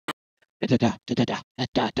Boom. And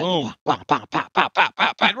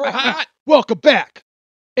we're hot. Welcome back,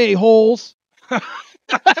 a-holes.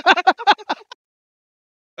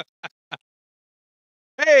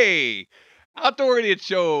 Hey, Outdoor Idiot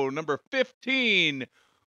Show number 15.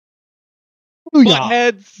 Booyah.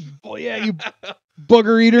 Buttheads. Oh, yeah, you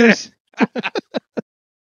booger eaters.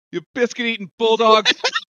 You biscuit eating bulldogs.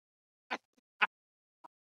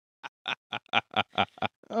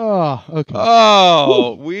 Oh, okay.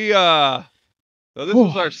 Oh, so this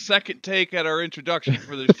was our second take at our introduction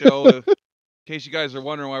for the show. In case you guys are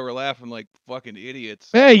wondering why we're laughing like fucking idiots.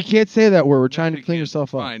 Hey, you can't say that word. We're No, trying to you clean can't.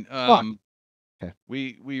 yourself up. Fine. Okay.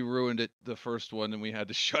 We ruined it the first one, and we had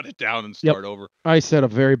to shut it down and start over. I said a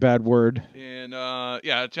very bad word. And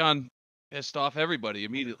yeah, John pissed off everybody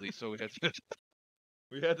immediately, so we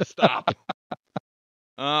had to stop.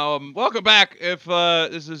 Welcome back. If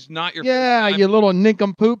this is not your first time, you little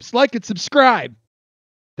nincompoops, like and subscribe.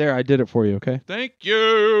 There, I did it for you. Okay. thank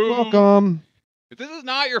you. Welcome. If this is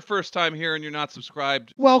not your first time here and you're not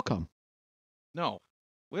subscribed, Welcome. no,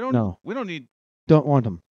 we don't. No. We don't need Don't want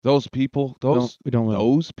them. those people. We don't want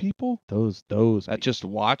Those people those that just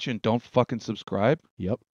watch and don't fucking subscribe.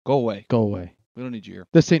 Yep. Go away. Go away. We don't need you here.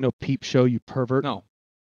 This ain't no peep show, you pervert. No.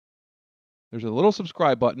 There's a little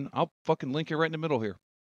subscribe button. I'll fucking link it right in the middle here.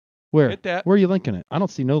 Where? Hit that. Where are you linking it? I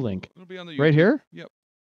don't see no link. It'll be on the YouTube. Right here? Yep.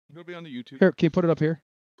 It'll be on the YouTube. Here, can you put it up here?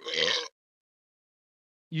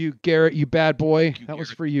 You Garrett, you bad boy. You That was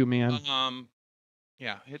Garrett. for you, man.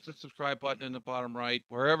 Yeah, hit the subscribe button in the bottom right,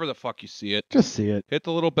 wherever the fuck you see it. Just see it. Hit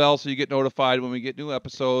the little bell so you get notified when we get new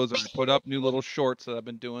episodes. I put up new little shorts that I've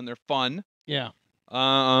been doing. They're fun. Yeah.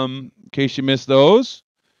 In case you missed those,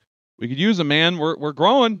 we could use them, man. We're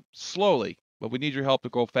growing slowly, but we need your help to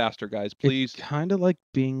grow faster, guys. Please. It's kind of like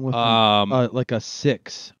being with like a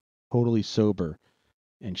 6, totally sober,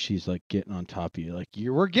 and she's like getting on top of you, like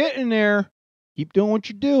we're getting there. Keep doing what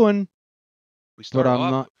you're doing. We started But I'm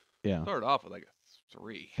off. not. Yeah. Started off with like a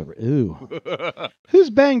 3. Ooh. Who's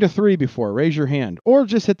banged a 3 before? Raise your hand, or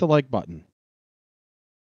just hit the like button.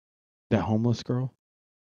 That homeless girl,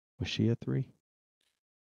 was she a 3?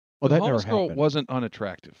 Well, The that never homeless girl happened. wasn't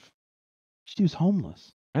unattractive. She was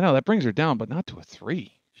homeless. I know that brings her down, but not to a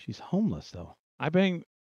 3. She's homeless though. I banged.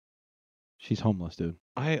 She's homeless, dude.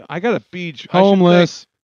 I got a beach. Homeless.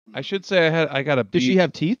 I should say I got a beach. Did she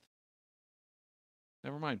have teeth?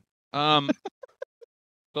 Never mind.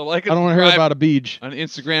 So like I don't want to hear about a beach. on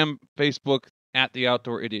Instagram, Facebook at the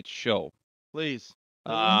Outdoor Idiot Show. Please.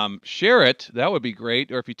 Share it. That would be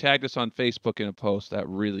great. Or if you tagged us on Facebook in a post, that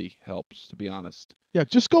really helps, to be honest. Yeah,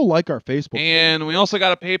 just go like our Facebook. And we also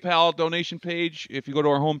got a PayPal donation page. If you go to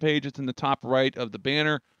our homepage, it's in the top right of the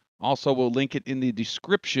banner. Also, we'll link it in the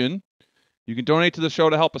description. You can donate to the show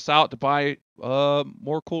to help us out to buy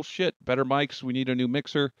more cool shit, better mics. We need a new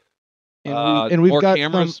mixer. And we've more got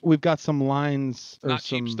cameras. we've got some lines or Not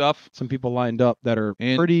some cheap stuff. Some people lined up that are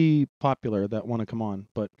pretty popular that want to come on,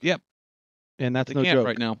 but yep. And that's They no can't joke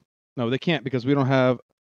right now. No, they can't because we don't have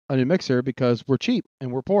a new mixer because we're cheap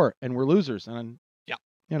and we're poor and we're losers and yeah,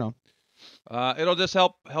 you know. It'll just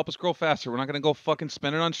help us grow faster. We're not gonna go fucking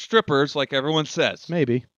spend it on strippers like everyone says.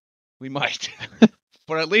 Maybe we might.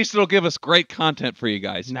 But at least it'll give us great content for you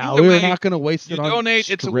guys. No, we're not going to waste it on donate,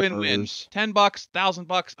 strippers. It's a win-win. $10,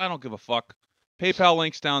 $1,000, I don't give a fuck. PayPal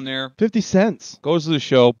link's down there. 50 cents. Goes to the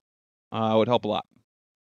show. Would help a lot.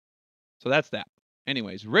 So that's that.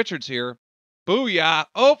 Anyways, Richard's here. Booyah.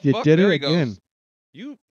 Oh, you fuck, did there it he again. Goes.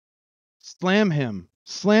 You slam him.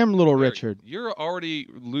 Slam little Richard. You're already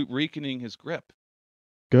weakening his grip.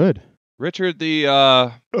 Good. Richard, the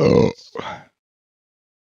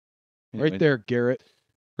right there, Garrett.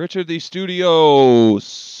 Richard, the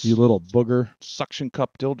studios. You little booger. Suction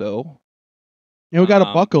cup dildo. Yeah, we got a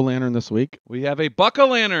bucko lantern this week. We have a bucko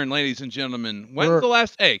lantern, ladies and gentlemen. When's the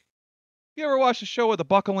last? Hey, you ever watched a show with a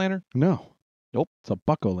bucko lantern? No. Nope. It's a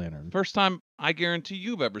bucko lantern. First time I guarantee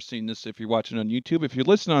you've ever seen this if you're watching on YouTube. If you're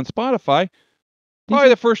listening on Spotify, probably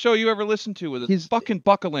the first show you ever listened to with a fucking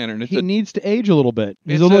bucko lantern. He needs to age a little bit.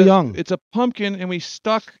 He's a little young. It's a pumpkin, and we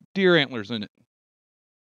stuck deer antlers in it.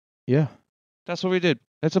 Yeah. That's what we did.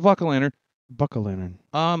 It's a bucko lantern. Bucko lantern.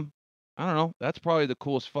 I don't know. That's probably the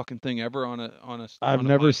coolest fucking thing ever on a. I've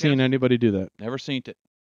never seen anybody do that. Never seen it.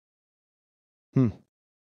 Hmm.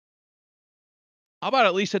 How about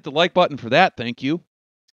at least hit the like button for that? Thank you.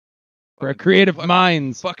 For our creative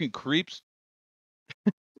minds. Fucking creeps.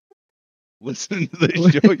 Listen to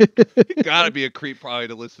this show. You gotta be a creep probably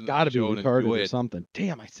to listen to the show. Gotta be retarded or something.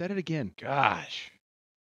 Damn, I said it again. Gosh.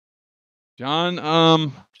 John,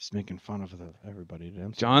 just making fun of everybody.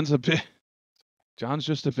 John's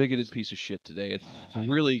just a bigoted piece of shit today. It's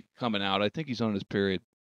really coming out. I think he's on his period.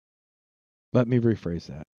 Let me rephrase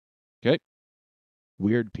that. Okay.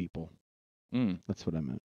 Weird people. Mm. That's what I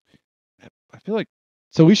meant. I feel like.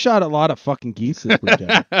 So we shot a lot of fucking geese this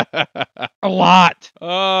weekend. A lot.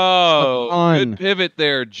 Oh, A ton. good pivot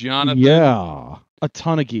there, Jonathan. Yeah. A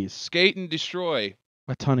ton of geese. Skate and Destroy.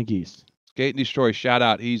 A ton of geese. Skate and Destroy. Shout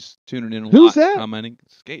out. He's tuning in a lot. Who's that? Commenting.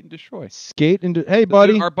 Skate and Destroy. Skate and hey,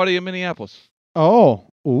 buddy. Our buddy in Minneapolis. Oh.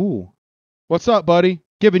 Ooh. What's up, buddy?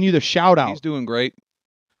 Giving you the shout out. He's doing great.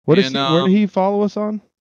 What is he, where did he follow us on?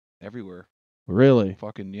 Everywhere. Really?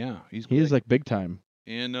 Fucking yeah. He is like big time.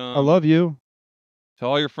 And I love you. Tell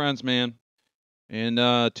all your friends, man. And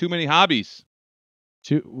Too Many Hobbies.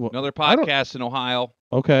 Another podcast in Ohio.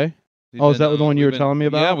 Okay. Is that the one you were telling me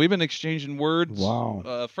about? Yeah, we've been exchanging words.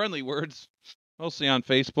 Wow. Friendly words. Mostly on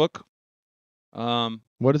Facebook.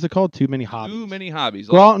 What is it called? Too Many Hobbies. Too Many Hobbies.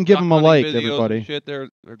 Go out and give him a like, everybody. Shit,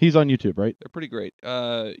 he's on YouTube, right? They're pretty great.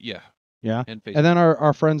 Yeah. Yeah. And Facebook. And then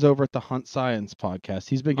our friends over at the Hunt Science podcast.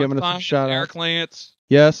 He's been giving us some shout outs. Eric Lance.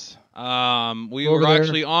 Yes. We were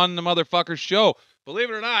actually on the motherfucker's show.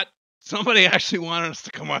 Believe it or not, somebody actually wanted us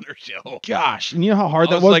to come on their show. Gosh, and you know how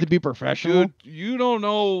hard that was to be professional? Dude, you don't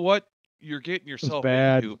know what you're getting yourself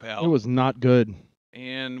into, pal. It was not good.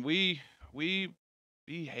 And we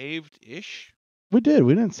behaved-ish. We did.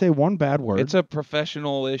 We didn't say one bad word. It's a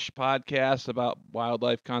professional-ish podcast about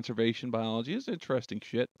wildlife conservation biology. It's interesting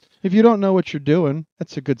shit. If you don't know what you're doing,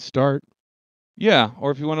 that's a good start. Yeah,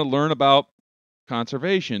 or if you want to learn about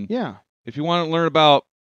conservation. Yeah. If you want to learn about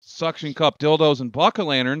suction cup dildos and bucket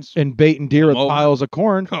lanterns. And baiting deer with piles of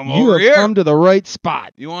corn. You have come to the right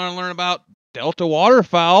spot. You want to learn about Delta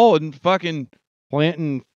waterfowl and fucking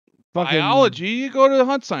planting fucking biology, you go to the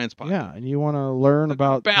Hunt Science podcast. Yeah, and you want to learn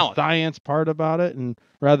about the science part about it, and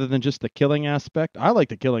rather than just the killing aspect. I like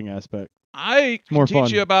the killing aspect. I can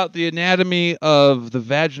teach you about the anatomy of the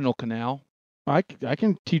vaginal canal. I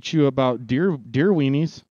can teach you about deer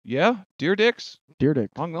weenies. Yeah, deer dicks. Deer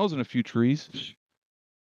dick. Hung those in a few trees.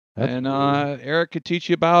 That's and cool. Eric could teach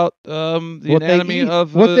you about the anatomy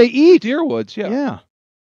of what they eat. Deer woods. Yeah. Yeah.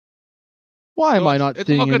 Why am I not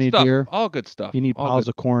seeing any deer? All good stuff. You need piles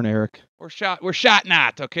of corn, Eric. We're shot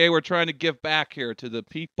not, okay? We're trying to give back here to the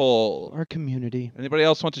people. Our community. Anybody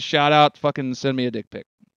else wants a shout out, fucking send me a dick pic.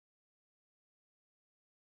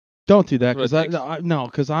 Don't do that,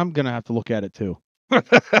 because I'm going to have to look at it too.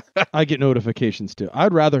 I get notifications too.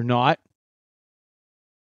 I'd rather not.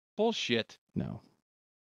 Bullshit. No.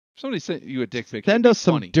 If somebody sent you a dick pic. Send us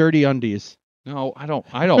some dirty undies. No, I don't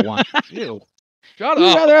want. Ew. Shut up.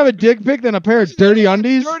 You'd rather have a dick pic than a pair of dirty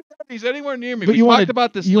undies? Dirty undies anywhere near me. But we talked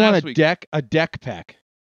about this last week. You want a deck pack.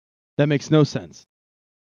 That makes no sense.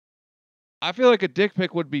 I feel like a dick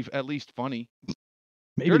pic would be at least funny.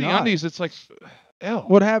 Maybe dirty not. undies, it's like, ew.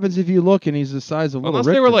 What happens if you look and he's the size of little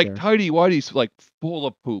Unless they were like there? tidy whities, like full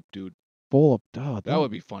of poop, dude. Full of... Oh, that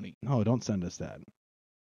would be funny. No, don't send us that.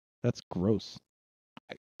 That's gross.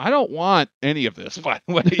 I don't want any of this, by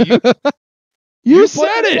the way. You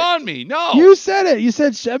said it on me. No. You said it. You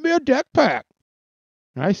said, send me a deck pack.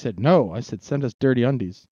 And I said, no. I said, send us dirty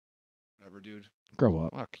undies. Whatever, dude. Grow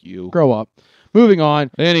up. Fuck you. Grow up. Moving on.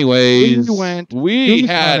 Anyways, we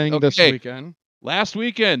had this weekend. Last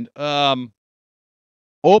weekend,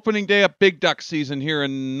 opening day of big duck season here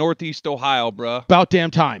in Northeast Ohio, bruh. About damn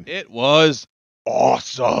time. It was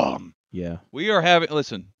awesome. Yeah. We are having,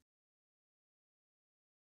 listen,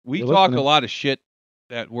 we talk a lot of shit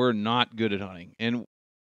that we're not good at hunting, and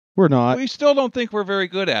we're not. We still don't think we're very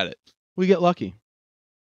good at it. We get lucky.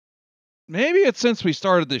 Maybe it's since we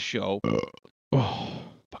started this show. Oh,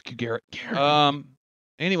 fuck you, Garrett.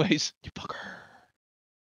 Anyways,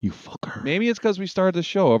 you fucker. Maybe it's because we started the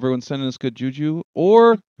show. Everyone's sending us good juju,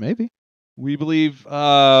 or maybe we believe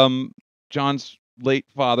John's late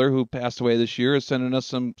father, who passed away this year, is sending us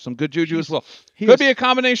some good juju as well. Could be a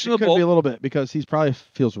combination of both. Could be a little bit, because he's probably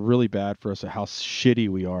feels really bad for us at how shitty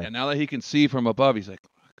we are. And now that he can see from above, he's like,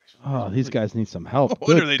 oh, these guys need some help.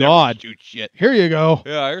 Good Good God. Shoot shit. Here you go.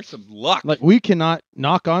 Yeah, here's some luck. Like, we cannot,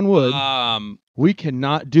 knock on wood, we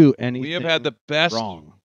cannot do anything we have had the best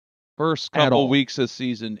first couple weeks of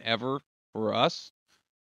season ever for us.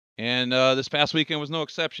 And this past weekend was no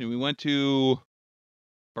exception. We went to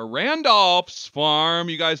Brandolph's farm.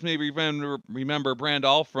 You guys may remember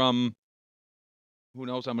Brandolph from who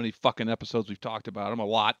knows how many fucking episodes we've talked about him. A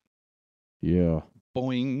lot. Yeah.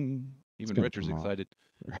 Boing. Even Richard's excited.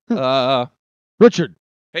 Richard.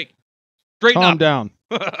 Hey. Straighten up. Calm down.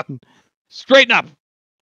 Straighten up.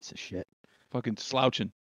 It's a shit. Fucking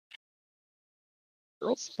slouching.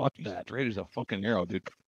 Girls, fuck that. Straight as a fucking arrow, dude.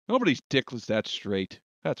 Nobody's dick was that straight.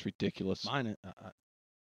 That's ridiculous. Mine.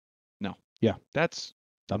 No. Yeah. That's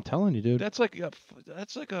I'm telling you, dude. That's like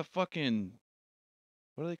a fucking.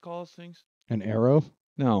 What do they call those things? An arrow?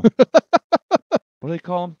 No. What do they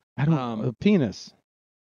call them? I don't know. A penis.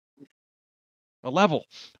 A level.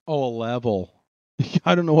 Oh, a level.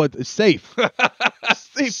 I don't know what. Safe.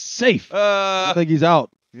 Safe. I think he's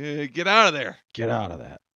out. Yeah, get out of there. Get out of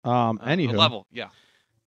that. A Anywho. level. Yeah.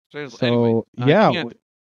 So anyway, yeah,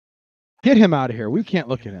 get him out of here. We can't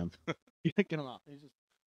look at him. Get him out. He's just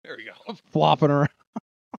there we go. flopping around.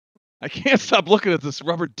 I can't stop looking at this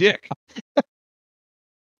rubber dick.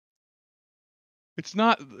 It's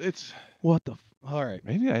not. It's what the. All right.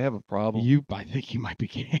 Maybe I have a problem. I think you might be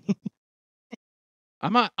gay.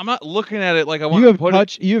 I'm not looking at it like I want to put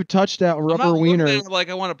it. You have touched that rubber wiener at it like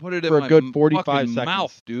I want to put it for in a good my 45 fucking seconds.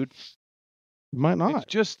 mouth, dude. You might not. It's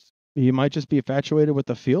just. You might just be infatuated with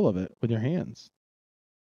the feel of it with your hands.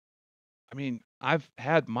 I mean, I've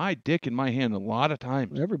had my dick in my hand a lot of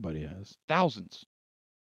times. Everybody has. Thousands.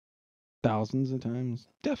 Thousands of times.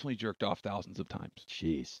 Definitely jerked off thousands of times.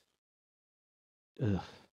 Jeez. Ugh.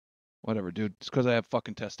 Whatever, dude. It's because I have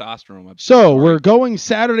fucking testosterone. So we're going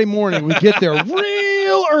Saturday morning. We get there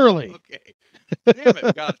real early. Okay. Damn it.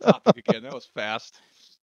 We got a topic again. That was fast.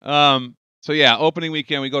 So yeah, opening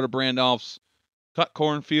weekend, we go to Brandolph's, cut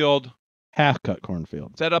cornfield. Half cut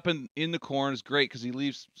cornfield. Set up in the corn is great because he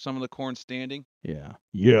leaves some of the corn standing. Yeah.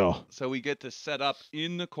 Yeah. So we get to set up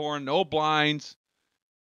in the corn, no blinds.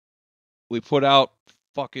 We put out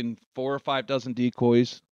fucking 4 or 5 dozen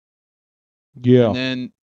decoys. Yeah.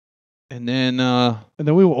 And then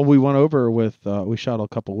we went over with we shot a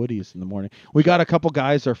couple woodies in the morning. We got a couple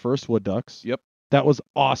guys our first wood ducks. Yep. That was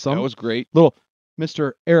awesome. That was great. Little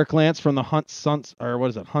Mr. Eric Lance from the Hunt Science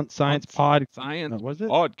Pod. Science what is it?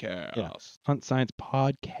 Podcast. Yeah. Hunt Science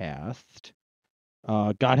Podcast.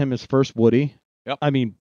 Got him his first woody. Yep. I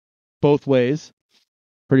mean, both ways.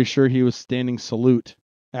 Pretty sure he was standing salute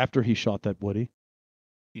after he shot that woody.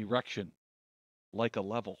 Erection. Like a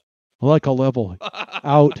level. Like a level.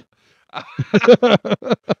 Out.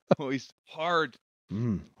 Oh, he's hard.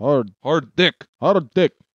 Hard dick.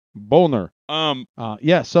 Boner.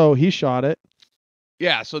 Yeah, so he shot it.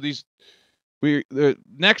 Yeah, so they're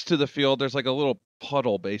next to the field, there's like a little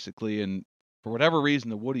puddle basically, and for whatever reason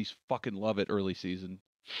the woodies fucking love it early season.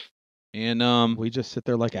 And we just sit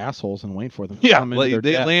there like assholes and wait for them. Yeah,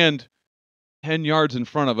 they land 10 yards in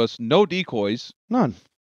front of us, no decoys. None.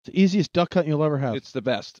 It's the easiest duck hunt you'll ever have. It's the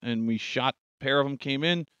best. And we shot, a pair of them came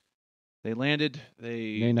in. They landed.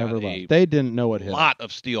 They never left. They didn't know what hit. A lot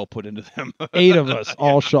of steel put into them. 8 of us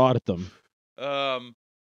all shot at them.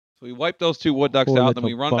 So we wiped those 2 wood ducks out, then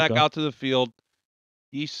we run back out to the field.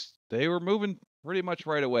 They were moving pretty much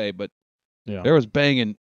right away, but there was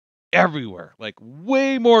banging everywhere. Like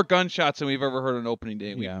way more gunshots than we've ever heard on opening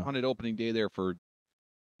day. We hunted opening day there for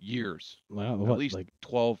years. Wow, at least like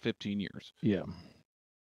 12, 15 years. Yeah.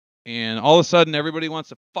 And all of a sudden, everybody wants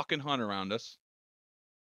to fucking hunt around us.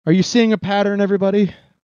 Are you seeing a pattern, everybody?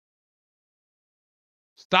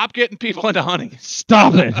 Stop getting people into hunting.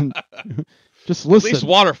 Stop it. Just listen. At least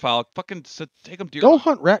waterfowl. Fucking take them deer. Go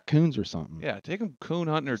hunt raccoons or something. Yeah, take them coon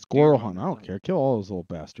hunting or squirrel hunting. I don't care. Kill all those little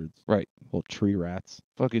bastards. Right. Little tree rats.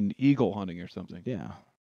 Fucking eagle hunting or something. Yeah.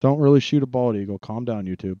 Don't really shoot a bald eagle. Calm down,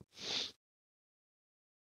 YouTube.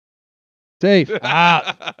 Safe.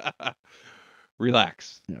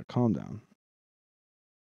 Relax. Yeah, calm down.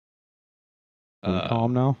 Are we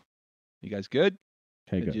calm now? You guys good?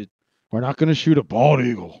 Okay, good. We're not going to shoot a bald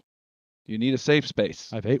eagle. You need a safe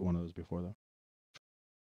space. I've ate one of those before, though.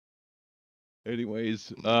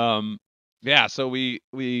 Anyways, yeah, so we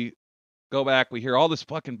go back, we hear all this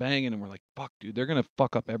fucking banging, and we're like, fuck, dude, they're going to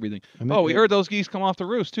fuck up everything. We heard those geese come off the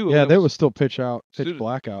roost, too. Yeah, there was still pitch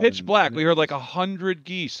black out. Pitch black. We heard like 100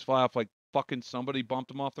 geese fly off, like fucking somebody bumped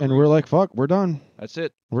them off the roost. And we're like, fuck, we're done. That's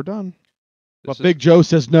it. We're done. But Big Joe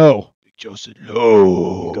says no. Big Joe said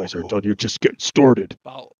no. You guys are done. You're just getting started.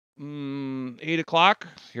 About 8 o'clock.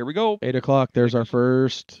 Here we go. 8 o'clock. There's our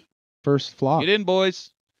first flock. Get in,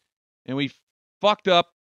 boys. And we fucked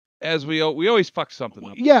up as we always fuck something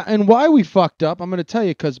up. Yeah, and why we fucked up, I'm going to tell you,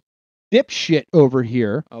 because dipshit over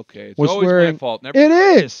here. Okay, it's always my fault. It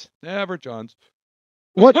is. Never John's.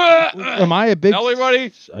 What? Am I a big... Tell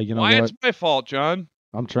everybody why it's my fault, John.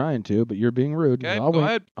 I'm trying to, but you're being rude. Okay, go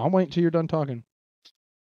ahead. I'll wait until you're done talking.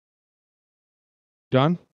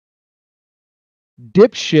 John?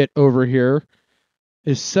 Dipshit over here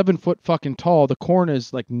is 7 foot fucking tall. The corn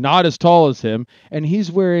is like not as tall as him, and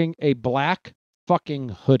he's wearing a black fucking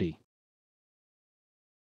hoodie.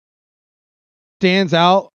 Stands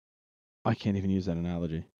out. I can't even use that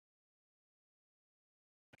analogy.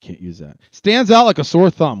 I can't use that. Stands out like a sore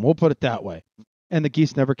thumb. We'll put it that way. And the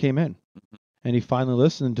geese never came in. and he finally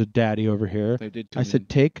listened to Daddy over here. They did. I said,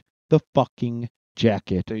 take the fucking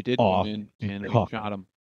jacket They did off come in and cock. shot him.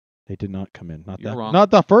 They did not come in. You're wrong.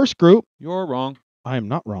 Not the first group. You're wrong. I am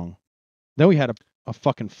not wrong. Then we had a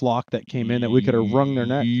fucking flock that came in that we could have wrung their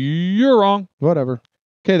neck. You're wrong. Whatever.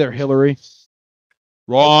 Okay, there, Hillary.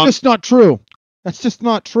 Wrong. That's just not true. That's just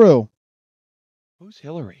not true. Who's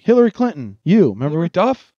Hillary? Hillary Clinton. You remember? Hillary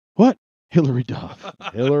Duff? What? Hillary Duff.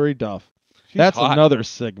 Hillary Duff. She's That's hot. another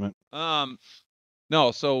segment.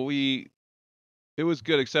 No, so it was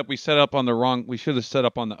good, except we set up on the wrong. We should have set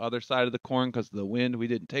up on the other side of the corn because of the wind. We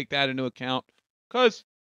didn't take that into account because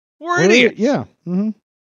we're idiots. Yeah. Mm-hmm.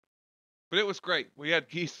 But it was great. We had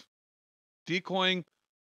geese decoying.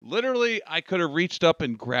 Literally, I could have reached up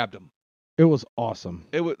and grabbed them. It was awesome.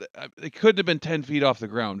 It couldn't have been 10 feet off the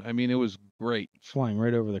ground. I mean, it was great. Flying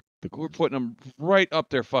right over the We're putting them right up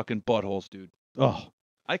their fucking buttholes, dude. Oh,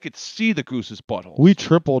 I could see the goose's buttholes. we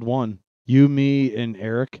tripled one. You, me, and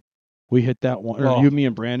Eric. We hit that one. Or Oh. you, me,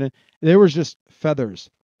 and Brandon. There was just feathers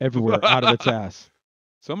everywhere out of its ass.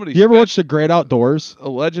 Somebody. You ever watch The Great Outdoors?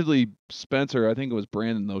 Allegedly, Spencer, I think it was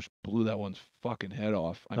Brandon, though, blew that one's fucking head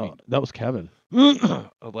off. I No, that was Kevin. mean,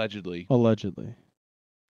 allegedly. Allegedly.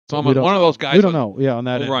 So I'm We don't- one of those guys. We don't know. Yeah, on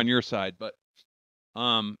that over end. on your side, but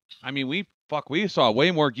I mean, we saw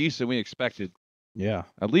way more geese than we expected. Yeah.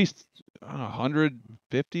 At least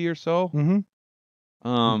 150 or so. Mm-hmm.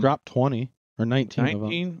 Um, Dropped 20 or 19. of them.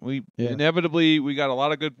 19. We Yeah. inevitably we got a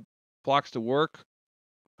lot of good flocks to work.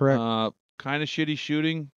 Correct. Kind of shitty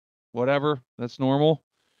shooting, whatever. That's normal.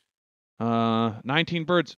 19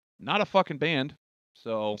 birds, not a fucking band,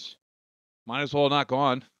 so might as well not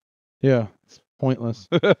gone. Yeah. It's pointless.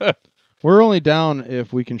 We're only down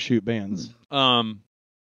if we can shoot bands.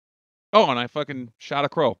 Oh, and I fucking shot a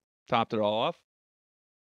crow. Topped it all off.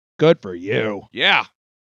 Good for you. Yeah.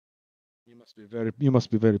 You must be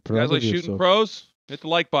very You proud guys of like shooting yourself. crows? Hit the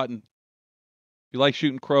like button. If you like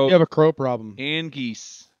shooting crows You have a crow problem. and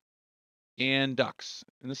geese and ducks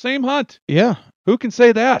in the same hunt. Yeah. Who can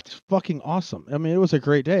say that? It's fucking awesome. I mean, it was a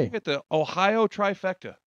great day. Look at the Ohio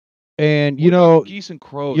trifecta. And What about geese and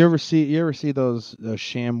crows. you ever see those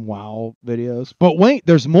sham wow videos? But wait,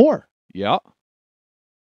 there's more. Yeah.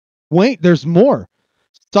 Wait, there's more.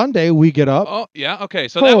 Sunday we get up. Oh, yeah. Okay.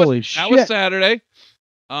 So Holy that was shit. Saturday.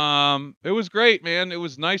 It was great, man. It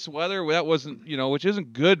was nice weather. That wasn't, which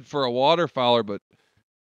isn't good for a waterfowler, but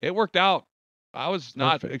it worked out. I was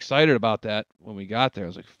not Perfect. excited about that when we got there. It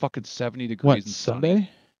was like fucking 70 degrees. What, and sunny. Sunday?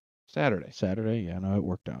 Saturday. Saturday? Yeah, no, it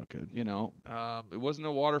worked out good. It wasn't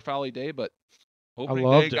a waterfowl day, but opening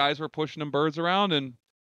loved day, it. guys were pushing them birds around, and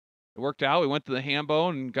it worked out. We went to the ham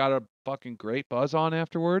bone and got a fucking great buzz on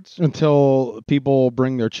afterwards. Until people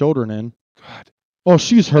bring their children in. God, Oh,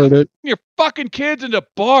 she's heard it. your fucking kids into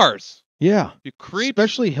bars, Yeah. you creep.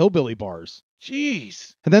 Especially hillbilly bars.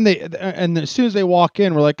 Jeez. And then and as soon as they walk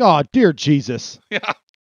in, we're like, oh, dear Jesus. Yeah.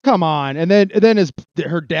 Come on. And then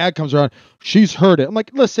her dad comes around, she's heard it. I'm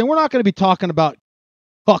like, listen, we're not going to be talking about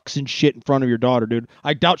fucks and shit in front of your daughter, dude.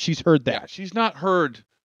 I doubt she's heard that. Yeah, she's not heard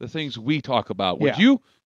the things we talk about. Would Yeah. you,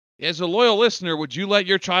 as a loyal listener, would you let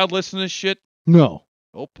your child listen to this shit? No,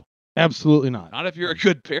 Nope. absolutely not. Not if you're a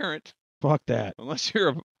good parent. Fuck that. Unless you're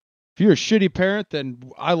a, If you're a shitty parent, then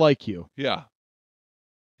I like you. yeah.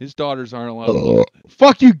 His daughters aren't allowed to listen.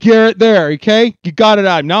 Fuck you, Garrett, there, okay? You got it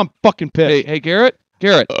out. Now I'm fucking pissed. Hey, Garrett.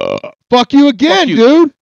 Garrett. Fuck you again, Fuck you.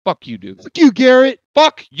 dude. Fuck you, dude. Fuck you, Garrett.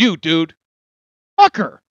 Fuck you, dude. Fuck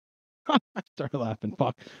her. I started laughing.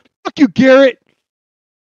 Fuck you, Garrett.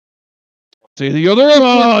 Say the other.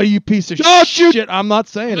 Oh, you piece of Don't you- shit. I'm not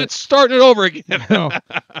saying Let's start it over again. No.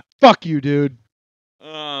 Fuck you, dude.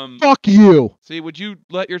 Um. Fuck you. See, would you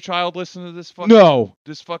let your child listen to this fucking No.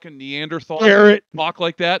 Neanderthal Garrett. talk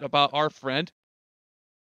like that about our friend?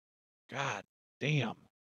 God damn.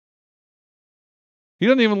 He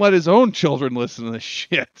doesn't even let his own children listen to this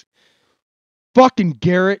shit. Fucking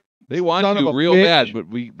Garrett. They want Son of to a real bitch. bad, but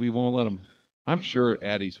we won't let them. I'm sure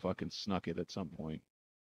Addie's fucking snuck it at some point.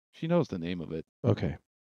 She knows the name of it. Okay.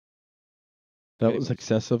 That was Anyways.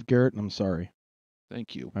 excessive, Garrett, and I'm sorry.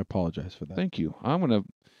 Thank you. I apologize for that. Thank you. I'm going to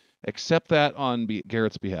accept that on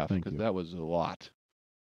Garrett's behalf Thank because you. that was a lot.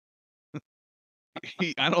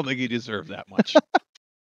 I don't think he deserved that much.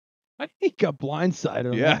 He got blindsided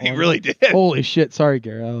on Yeah, that he one. really did. Holy shit. Sorry,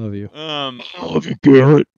 Garrett. I love you. I love you,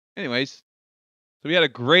 Garrett. Anyways, so we had a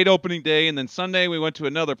great opening day, and then Sunday we went to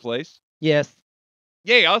another place. Yes.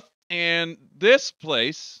 Yeah, and this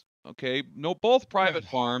place, okay, both private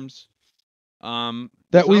farms. That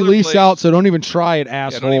this we other lease place- out, so don't even try it, Yeah,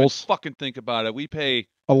 don't even assholes. fucking think about it. We pay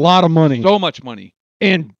A lot of money. so much money.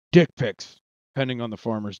 And dick pics, depending on the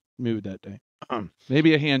farmer's mood that day.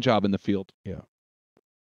 Maybe a hand job in the field. Yeah.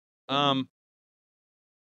 I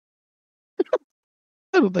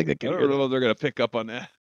I don't think they can don't hear know that. if they're gonna pick up on that.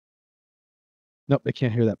 Nope, they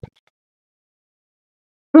can't hear that.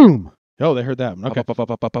 Boom. Oh, they heard that one. Okay.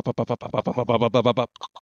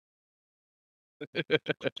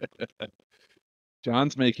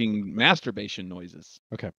 John's making masturbation noises.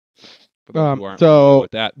 Okay. For those who aren't So familiar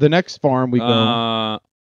with that. the next farm we go Uh,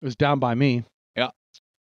 was down by me. yeah.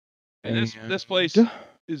 And this place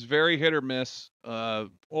is very hit or miss.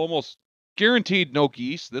 Almost guaranteed no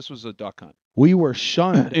geese. This was a duck hunt. We were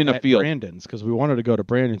shunned In a at field. Brandon's because we wanted to go to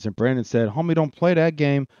Brandon's, and Brandon said, "Homie, don't play that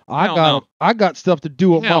game. Hell no. I got stuff to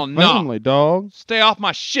do with Hell my no. family, dog. Stay off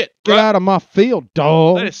my shit, Get bruh. out of my field,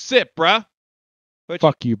 dog." Let it sit, bruh. But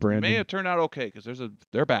Fuck you, it Brandon. may have turned out okay because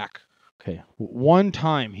they're back. Okay, one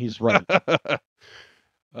time he's right.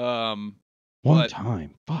 One but-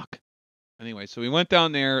 time. Fuck. Anyway, so we went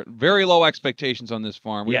down there. Very low expectations on this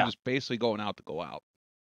farm. We Yeah. were just basically going out to go out.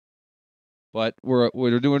 But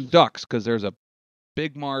we're doing ducks because there's a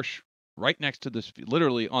big marsh right next to this,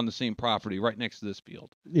 literally on the same property, right next to this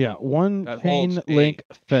field. Yeah, one That chain holds a link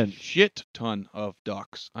fence. Shit ton of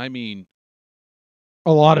ducks. I mean,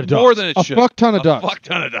 A lot of ducks. more than it a should. fuck ton of ducks. A fuck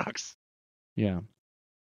ton of ducks. Yeah.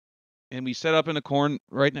 And we set up in a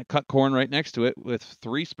cut corn right next to it with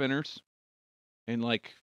 3 spinners and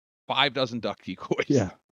like 5 dozen duck decoys. Yeah.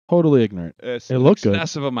 Totally ignorant. It's It an looked good.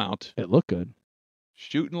 excessive amount. It looked good.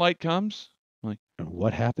 Shooting light comes. And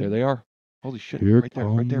what happened? There they are. Holy shit. Here right there,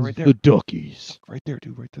 right there, right there. the duckies. Right there,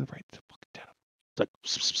 dude. Right to the right. Fucking dead.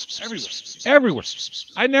 It's like Everywhere.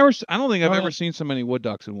 I don't think I've ever seen so many wood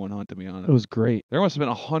ducks in one hunt, to be honest. It was great. There must have been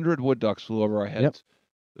 100 wood ducks flew over our heads. Yep.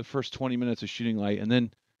 The first 20 minutes of shooting light, and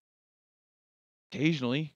then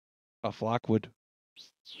occasionally a flock would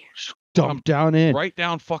Dump down in. right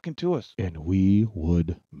down fucking to us. And we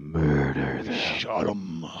would murder them. Shot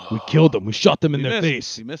them. We killed them. We shot them in We their missed.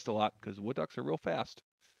 face. We missed a lot because wood ducks are real fast.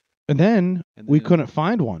 And then And we then- couldn't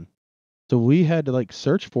find one. So we had to like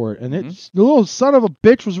search for it. And Mhm. it's the little son of a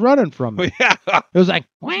bitch was running from me. Yeah. It was like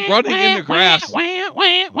Running in the grass.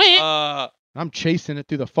 I'm chasing it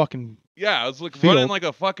through the fucking Yeah, it's like Field. running like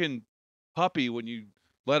a fucking puppy when you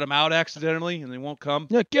let them out accidentally and they won't come.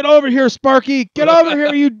 Yeah, get over here, Sparky. Get over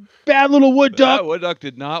here, you bad little wood duck. That wood duck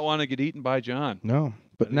did not want to get eaten by John. No.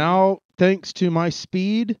 But now, thanks to my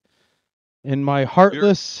speed and my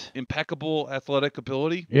heartless, Impeccable athletic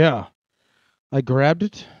ability. yeah, I grabbed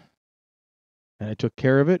it and I took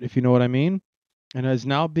care of it, if you know what I mean. And it's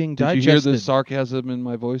now being Did digested. you hear the sarcasm in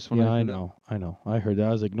my voice? When Yeah, I I said that? know. I know. I heard that.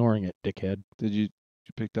 I was ignoring it, dickhead. Did you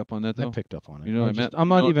picked up on that I though? picked up on it. You know what I I'm meant? I'm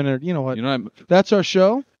You not know- even. You know what? You know That's our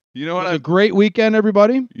show. You know It what was I a great weekend,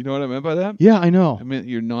 everybody. you know what I meant by that? Yeah, I know. I meant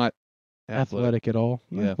you're not athletic. Athletic at all.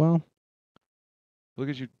 Yeah. Well, Look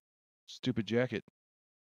at your stupid jacket.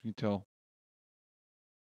 You can tell.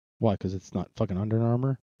 why? Because it's not fucking Under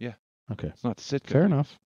Armour. Yeah. Okay. It's not Sitka. Fair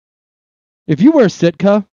enough. If you wear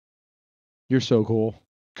Sitka, you're so cool.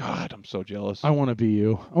 God, I'm so jealous. I want to be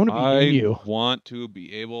you. I want to be I you. want to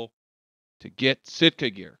be able to get Sitka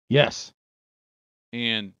gear Yes.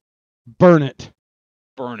 and Burn it.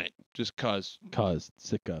 burn it just cause. Cause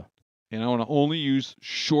Sitka. And I want to only use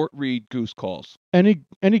short reed goose calls. Any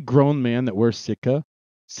grown man that wears Sitka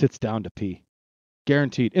sits down to pee.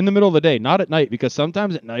 Guaranteed. In the middle of the day, not at night, because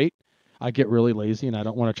sometimes at night I get really lazy and I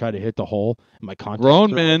don't want to try to hit the hole. And my contacts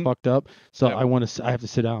Grown are all men- fucked up. So Yeah. I have to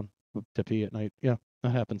sit down to pee at night. Yeah,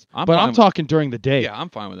 that happens. I'm But fine I'm with- talking during the day. Yeah, I'm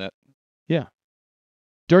fine with that.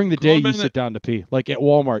 During the day, Grown you men sit down to pee. Like at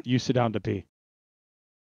Walmart, you sit down to pee.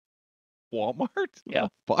 Walmart? Yeah.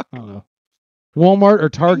 Fuck. I don't know. Walmart or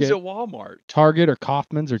Who's Target. at Walmart. Target or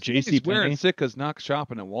Kaufman's or He's JC wearing Penney. Sitka's not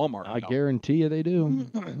shopping at Walmart. I now. guarantee you they do.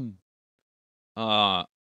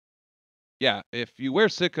 Yeah, if you wear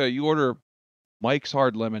Sitka, you order Mike's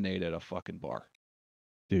Hard Lemonade at a fucking bar.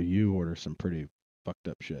 Dude, you order some pretty fucked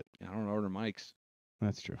up shit. I don't order Mike's.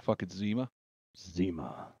 That's true. Fucking Zima.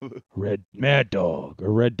 Zima. Mad Dog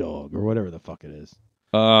or Red Dog or whatever the fuck it is.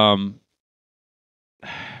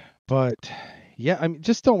 But yeah, I mean,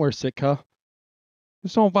 just don't wear Sitka.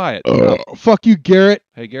 Just don't buy it. Fuck you, Garrett.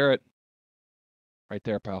 Hey, Garrett. Right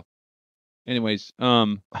there, pal. Anyways,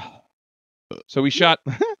 so we shot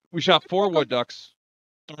 4 wood ducks.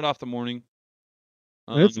 Start off the morning.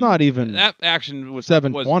 It's not even. That action was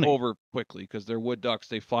 7:20. over quickly because they're wood ducks.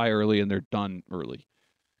 They fly early and they're done early.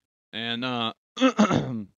 And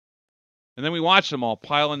and then we watched them all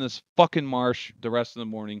pile in this fucking marsh the rest of the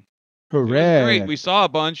morning. It was Hooray! great. We saw a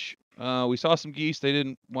bunch. We saw some geese. They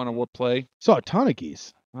didn't want to play. Saw a ton of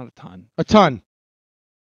geese. Not a ton. A ton.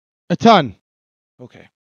 A ton. Okay.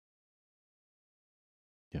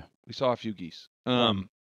 Yeah. We saw a few geese. Um.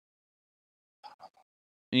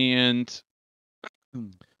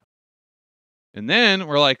 And then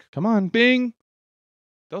we're like, Come on. bing,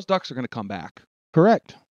 those ducks are going to come back.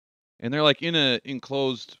 Correct. And they're like in a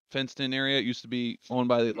enclosed, fenced-in area. It used to be owned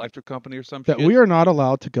by the electric company or some That shit. we are not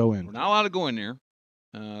allowed to go in. We're not allowed to go in there,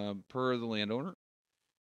 per the landowner.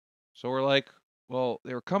 So we're like, well,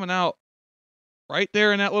 they were coming out right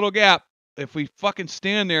there in that little gap. If we fucking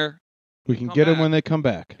stand there, We can get them when they come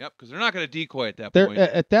back. Yep, because they're not going to decoy at that They're point.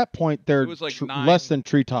 at that point they're It was like less than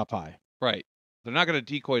treetop high. Right. They're not going to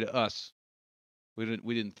decoy to us. We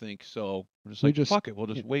didn't think so. We're just like, fuck it. We'll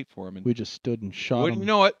just wait for them. And we just stood and shot wouldn't them.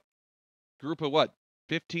 you know it? Group of what?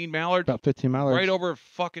 15 mallards? About 15 mallards. Right over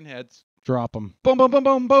fucking heads. Drop them. Boom, boom, boom,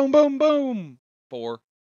 boom, boom, boom, boom. 4.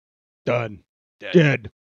 Done.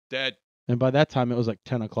 Dead. And by that time, it was like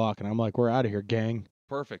 10 o'clock, and I'm like, we're out of here, gang.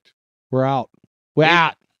 Perfect. We're out. We're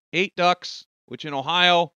out. 8 ducks, which in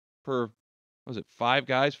Ohio, per, what was it, 5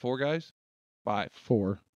 guys, 4 guys? 5.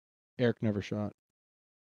 4. Eric never shot.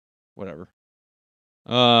 Whatever.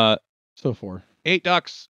 So 4. 8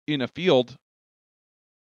 ducks in a field.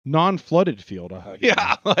 Non-flooded field.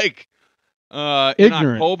 Yeah, like, in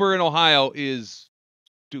ignorant. October in Ohio is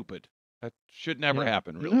stupid. That should never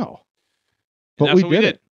happen, really. No. And But that's what we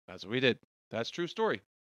did. it. That's what we did. That's true story.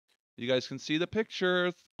 You guys can see the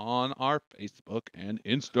pictures on our Facebook and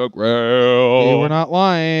Instagram. Hey, we're not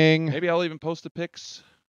lying. Maybe I'll even post the pics.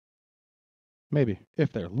 Maybe.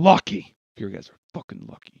 If they're lucky. If you guys are fucking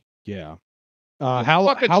lucky. Yeah.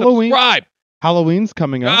 Fucking Halloween. subscribe. Halloween's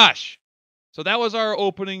coming up. Gosh. So that was our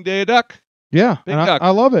opening day duck. Yeah. Big and duck. I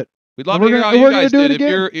love it. We'd love And to hear how we're you gonna guys do it did.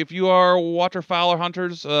 again. If you are waterfowl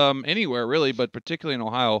hunters, anywhere really, but particularly in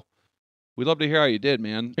Ohio, we'd love to hear how you did,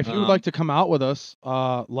 man. If you would like to come out with us,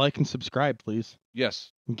 like and subscribe, please.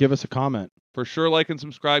 Yes. And give us a comment. For sure, like and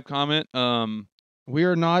subscribe, comment. We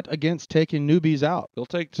are not against taking newbies out. We'll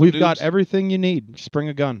take some We've got noobs everything you need. Just bring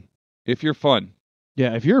a gun. if you're fun.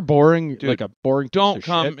 Yeah, if you're boring, Dude, like a boring piece Don't of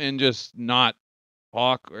come shit, and just not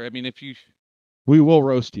talk. Or I mean, if you, we will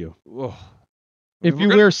roast you. oh, If we're you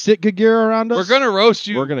gonna- wear Sitka gear around us, we're gonna roast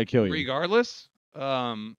you. we're gonna kill you. regardless.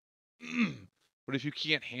 But if you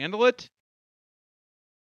can't handle it,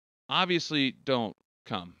 obviously don't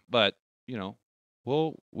come. But you know,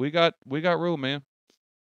 we got room, man.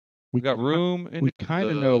 We got room. In We kind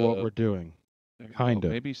of know what the- we're doing. There you go. kinda.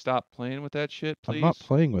 Maybe stop playing with that shit, please. I'm not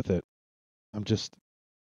playing with it.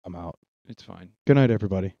 I'm out. It's fine. Good night,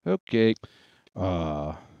 everybody. Okay.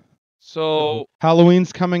 So,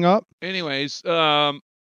 Halloween's coming up. anyways, yeah,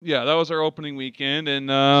 that was our opening weekend, and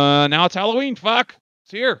now it's Halloween. Fuck,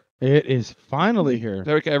 it's here. It is finally here.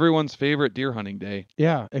 Like everyone's favorite deer hunting day.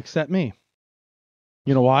 Yeah, except me.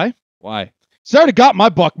 You know why? Why? I already got my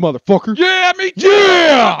buck, motherfucker. Yeah, me too.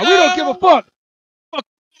 Yeah, we don't give a fuck. Fuck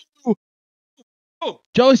you. Oh,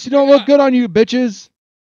 Jealousy don't look good on you, bitches.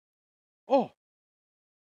 oh.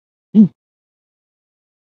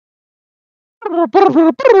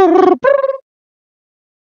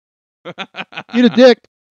 Eat a dick.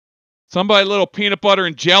 Somebody, little peanut butter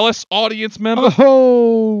and jealous audience member.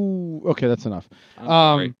 Oh, okay, that's enough. I'm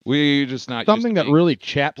sorry. We just not Something used to that being, really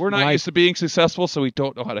chaps we're not my... used to being successful, so we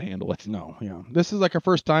don't know how to handle it. No, yeah. This is like our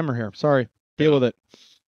first timer here. Sorry. Deal with it.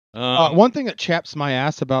 Um, One thing that chaps my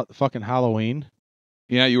ass about fucking Halloween.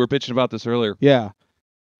 Yeah, you were bitching about this earlier. Yeah.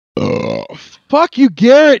 Fuck you,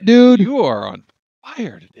 Garrett, dude. You are on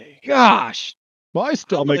fire today. Gosh. My I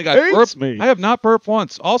stomach think I hates burped. me. I have not burped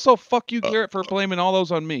once. Also, fuck you, Garrett, for blaming all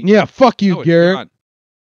those on me. Yeah, fuck you, No, it's Garrett. not.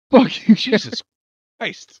 Fuck you, Jesus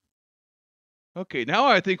Christ. Okay, now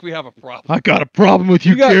I think we have a problem. I got a problem with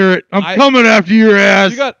you, You got- Garrett. I'm I- coming after your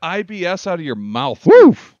ass. You got IBS out of your mouth.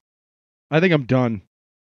 Woof. I think I'm done.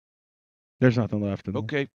 There's nothing left. In there.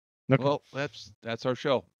 Okay. Okay. Well, that's our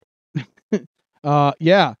show.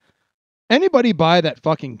 Yeah. Anybody buy that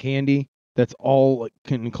fucking candy that's all like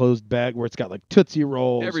enclosed bag where it's got like Tootsie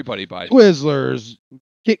Rolls, Everybody buys. Twizzlers,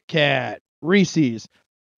 Kit Kat, Reese's.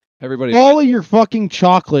 Everybody All of your fucking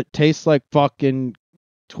chocolate tastes like fucking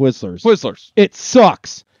Twizzlers. Twizzlers. It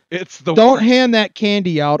sucks. It's the Don't worst. hand that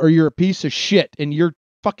candy out or you're a piece of shit and your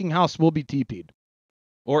fucking house will be TP'd.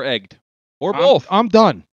 Or egged. Or both. I'm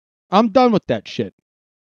done. I'm done with that shit.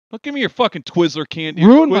 Don't give me your fucking Twizzler candy.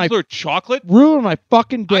 Ruin my- Twizzler chocolate. Ruin my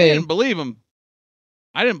fucking I day. didn't believe him.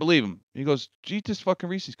 He goes, eat this fucking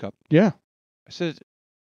Reese's cup. Yeah. I said,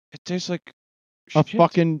 it tastes like A shit.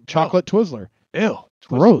 fucking chocolate Twizzler. Ew.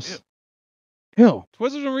 Gross. Ew. Ew.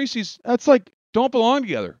 Twizzlers and Reese's That's like don't belong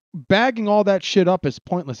together. bagging all that shit up is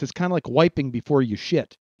pointless. It's kind of like wiping before you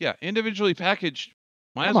shit. Yeah, individually packaged.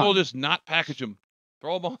 Might Come as well on. just not package them.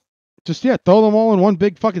 Throw them all. Just throw them all in one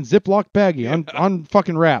big fucking Ziploc baggie, un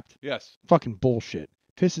fucking wrapped. Yes. Fucking bullshit.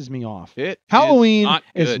 Pisses me off. Halloween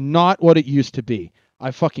is not what it used to be.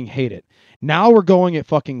 I fucking hate it. Now we're going at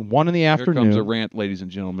fucking 1 in the afternoon. Here comes a rant, ladies and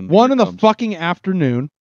gentlemen. 1 in the fucking afternoon.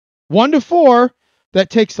 1 to 4. That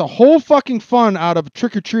takes the whole fucking fun out of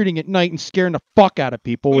trick-or-treating at night and scaring the fuck out of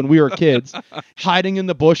people when we were kids. Hiding in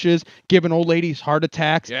the bushes, giving old ladies heart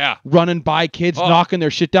attacks, running by kids, knocking their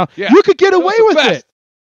shit down. Yeah. You could get away with it.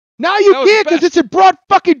 Now you can't because it's in broad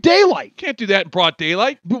fucking daylight. Can't do that in broad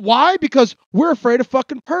daylight. But why? Because we're afraid of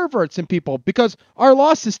fucking perverts and people. Because our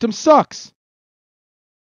law system sucks.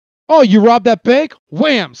 Oh, you robbed that bank?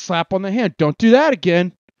 Wham! Slap on the hand. Don't do that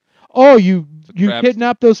again. Oh, you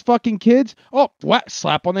kidnapped those fucking kids? Oh, what?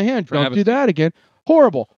 Slap on the hand. Don't do that again.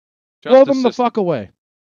 Horrible. Throw them the fuck away.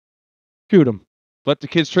 Shoot them. Let the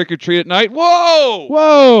kids trick or treat at night. Whoa!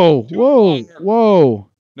 Whoa! Whoa! Whoa!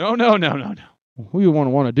 No. We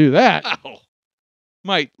want to do that. Ow. You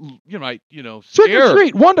might, trick or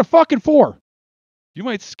treat 1 to fucking 4. You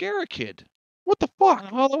might scare a kid. What the fuck?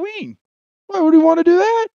 On Halloween. Why would we want to do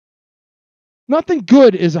that? Nothing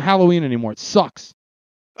good is a Halloween anymore. It sucks.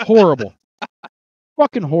 Horrible.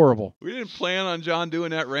 Fucking horrible. We didn't plan on John doing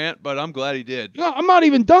that rant, but I'm glad he did. No, I'm not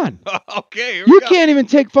even done. Okay. You can't even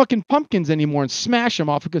take fucking pumpkins anymore and smash them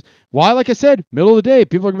off because why? Like I said, middle of the day,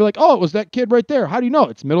 people are gonna be like, "Oh, it was that kid right there." How do you know?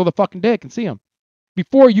 It's middle of the fucking day. I can see him.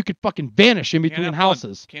 Before you could fucking vanish in between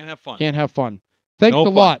houses. Can't have fun. Can't have fun. Thanks a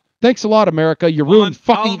lot. Thanks a lot, America. You ruined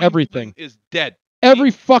fucking everything. Is dead.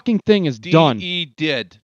 Every fucking thing is done.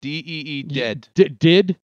 Dead. D-E-E dead.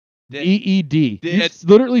 Did? D-E-D. You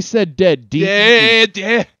literally said dead. D-E-D.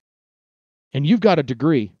 Dead. And you've got a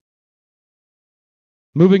degree.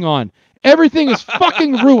 Moving on. Everything is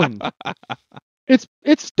fucking ruined. It's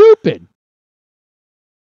stupid.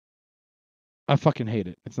 I fucking hate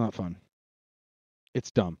it. It's not fun. It's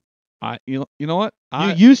dumb. You know what?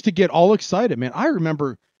 You used to get all excited, man. I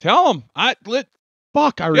remember. Tell them. I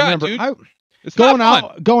remember. Yeah, dude. It's going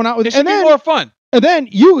out with it. Should be more fun. And then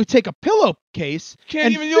you would take a pillowcase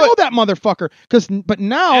and fill that motherfucker. But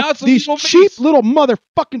now these cheap little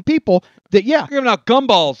motherfucking people that You're giving out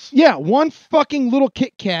gumballs. Yeah, one fucking little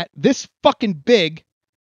Kit Kat, this fucking big.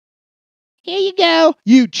 Here you go,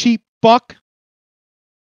 you cheap fuck.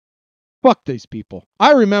 Fuck these people.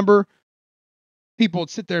 I remember people would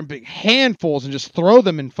sit there in big handfuls and just throw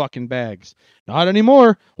them in fucking bags. Not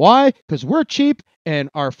anymore. Why? Because we're cheap and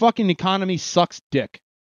our fucking economy sucks dick.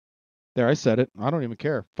 There, I said it. I don't even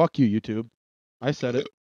care. Fuck you, YouTube. I said it.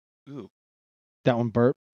 Ooh. That one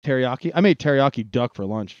burp. Teriyaki. I made teriyaki duck for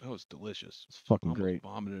lunch. That was delicious. It's fucking great.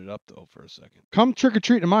 Vomited it up, though, for a second. Come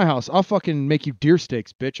trick-or-treat in my house. I'll fucking make you deer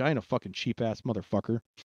steaks, bitch. I ain't a fucking cheap-ass motherfucker.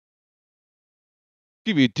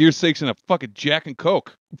 Give you deer steaks and a fucking Jack and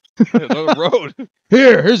Coke. The road.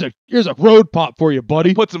 Here's a road pop for you,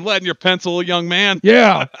 buddy. Put some lead in your pencil, young man.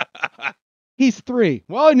 Yeah. He's 3.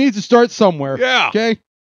 Well, he needs to start somewhere. Yeah. Okay?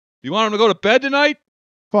 You want him to go to bed tonight?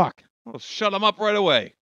 Fuck. I'll shut him up right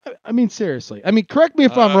away. I mean, seriously. I mean, correct me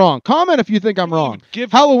if I'm wrong. Comment if you think I'm wrong.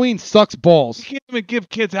 Give Halloween sucks balls. You can't even give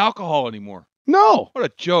kids alcohol anymore. No. What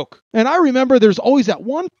a joke. And I remember there's always that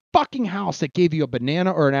one fucking house that gave you a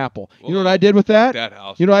banana or an apple. You know what I did with that? That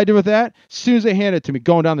house. You know what I did with that? As soon as they handed it to me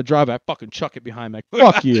going down the driveway, I fucking chuck it behind me.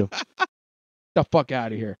 Like, fuck you. The fuck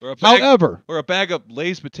out of here. Or a bag of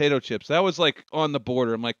Lay's potato chips. That was like on the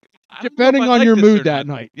border. I'm like, depending on your mood that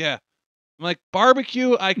night. Yeah. I'm like,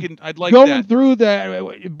 barbecue, I'd like going that. Through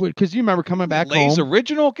that, because you remember coming back Lay's home.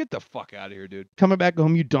 original? Get the fuck out of here, dude. Coming back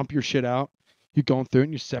home, you dump your shit out. You're going through it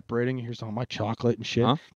and you're separating. And here's all my chocolate and shit.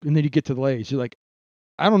 Huh? And then you get to the Lay's. You're like,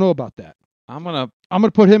 I don't know about that. I'm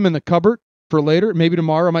gonna put him in the cupboard for later. Maybe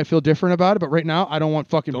tomorrow I might feel different about it, but right now I don't want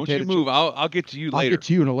fucking Don't potato you move. chips. I'll get to you later. I'll get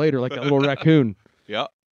to you in a later, like that little raccoon. Yeah.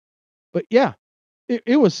 But yeah,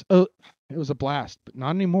 it was a blast, but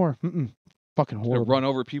not anymore. Fucking horrible. To run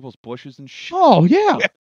over people's bushes and shit. Oh yeah.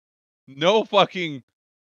 No fucking.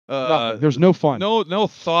 There's no fun. No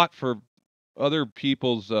thought for other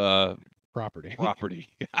people's property.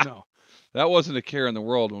 No, that wasn't a care in the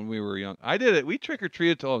world when we were young. I did it. We trick or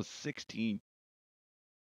treated till I was 16.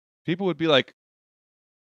 People would be like,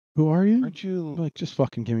 "Who are you? Aren't you like just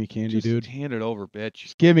fucking give me candy, dude? Hand it over, bitch.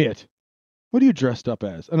 Just give me it." What are you dressed up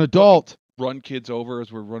as? An adult? Run kids over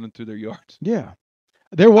as we're running through their yards. Yeah.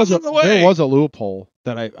 There was a loophole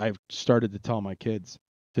that I started to tell my kids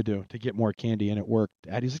to do to get more candy, and it worked.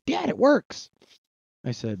 Daddy's like, Dad, it works.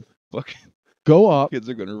 I said, look, go up. Kids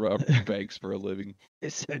are gonna rob banks for a living. I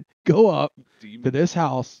said, go up to this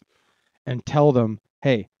house and tell them,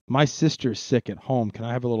 hey, my sister's sick at home. Can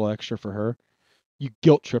I have a little extra for her? You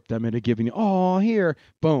guilt trip them into giving you, oh, here,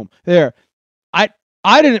 boom, there.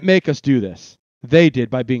 I didn't make us do this. They did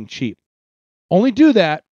by being cheap. Only do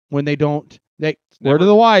that when they don't. Word of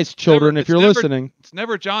the wise, children, if you're listening. It's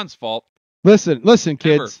never John's fault. Listen,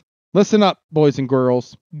 kids. Listen up, boys and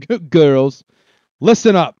girls. Girls,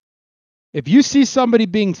 listen up. If you see somebody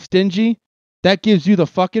being stingy, that gives you the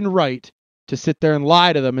fucking right to sit there and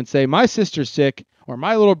lie to them and say, my sister's sick or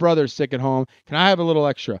my little brother's sick at home. Can I have a little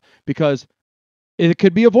extra? Because it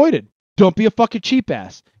could be avoided. Don't be a fucking cheap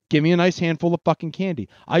ass. Give me a nice handful of fucking candy.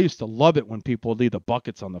 I used to love it when people would leave the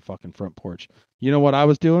buckets on the fucking front porch. You know what I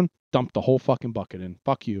was doing? Dumped the whole fucking bucket in.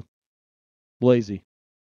 Fuck you. Lazy.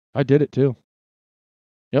 I did it too.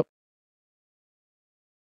 Yep.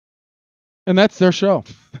 And that's their show.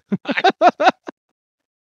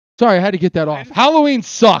 Sorry, I had to get that off. Halloween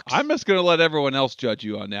sucks. I'm just gonna let everyone else judge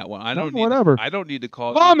you on that one. I don't need to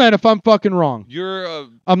call. Comment if I'm fucking wrong.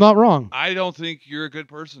 I'm not wrong. I don't think you're a good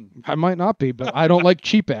person. I might not be, but I don't like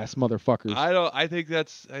cheap ass motherfuckers. I think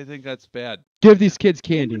that's bad. Give these kids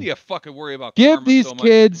candy. Why do you fucking worry about? Give these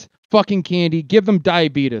kids fucking candy. Give them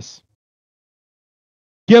diabetes.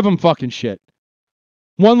 Give them fucking shit.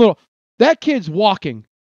 That kid's walking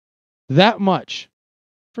that much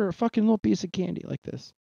for a fucking little piece of candy like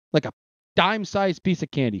this. Like a dime-sized piece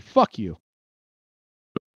of candy. Fuck you.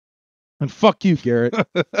 And fuck you, Garrett.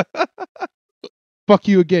 Fuck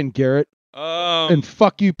you again, Garrett. And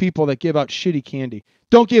fuck you people that give out shitty candy.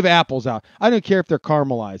 Don't give apples out. I don't care if they're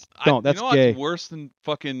caramelized. Don't. That's gay. What's worse than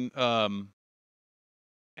fucking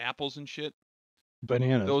apples and shit?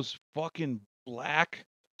 Bananas. Those fucking black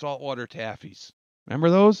saltwater taffies. Remember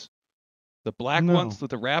those? The black ones with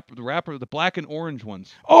the wrapper, the black and orange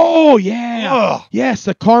ones. Oh yeah. Ugh. Yes,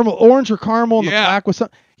 the caramel, orange or caramel, and the black with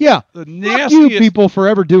something. Yeah. The nastiest. Fuck you people for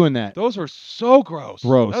ever doing that. Those are so gross.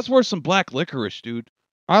 Gross. That's worse than black licorice, dude.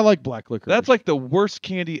 I like black licorice. That's like the worst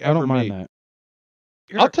candy ever I don't mind made. that.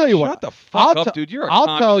 I'll tell you what. Shut the fuck up, dude. You're a communist.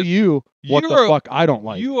 I'll tell you what the fuck I don't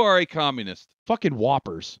like. You are a communist. Fucking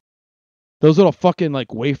Whoppers. Those little fucking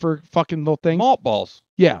like wafer fucking little things. Malt balls.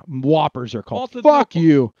 Yeah, Whoppers are called. Fuck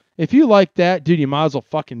you. If you like that, dude, you might as well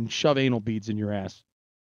fucking shove anal beads in your ass.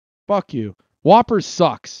 Fuck you. Whoppers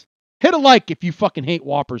sucks. Hit a like if you fucking hate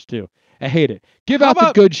Whoppers too. I hate it. Give out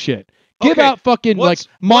the good shit. Give out fucking like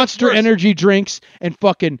Monster Energy drinks and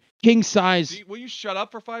fucking king size. Will you shut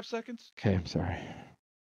up for 5 seconds? Okay, I'm sorry.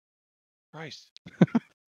 Christ.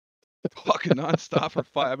 Fucking nonstop for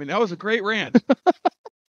 5. I mean, that was a great rant.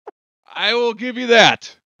 I will give you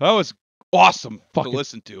that. That was awesome to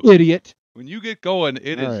listen to. Idiot. When you get going,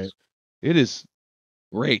 it is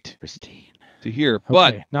great. Pristine. To hear. Okay,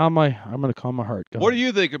 but now I'm gonna calm my heart. What do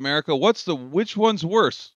you think, America? Which one's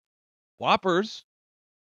worse? Whoppers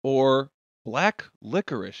or black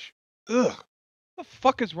licorice? Ugh. What the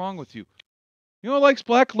fuck is wrong with you? You know who likes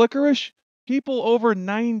black licorice? People over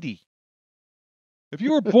 90. If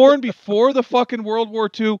you were born before the fucking World War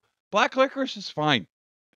II, black licorice is fine.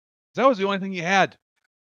 That was the only thing you had.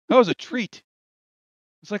 That was a treat.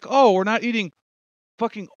 It's like, oh, we're not eating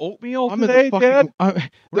fucking oatmeal today, Dad?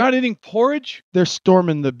 We're not eating porridge? They're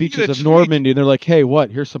storming the beaches of Normandy, and they're like, hey,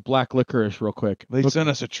 what? Here's some black licorice real quick. They sent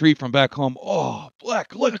us a treat from back home. Oh,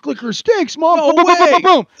 black licorice stinks, Mom. No boom, boom, boom, boom,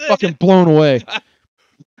 boom. Fucking blown away.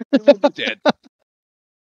 Dead.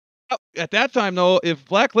 At that time, though, if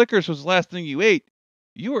black licorice was the last thing you ate,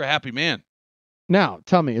 you were a happy man. Now,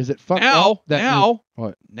 tell me, is it fucked up?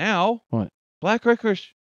 What? Now, what? Black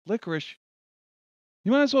licorice.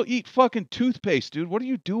 You might as well eat fucking toothpaste, dude. What are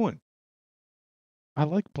you doing? I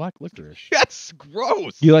like black licorice. That's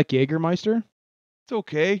gross. You like Jägermeister? It's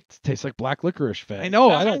okay. It tastes like black licorice fat. I know.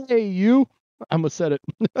 I don't. Hey, you. I almost said it.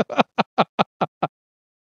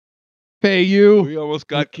 Pay you. We almost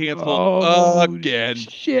got canceled again.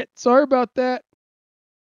 Shit. Sorry about that.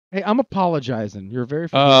 Hey, I'm apologizing. You're very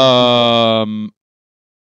black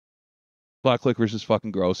licorice is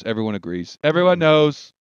fucking gross. Everyone agrees. Everyone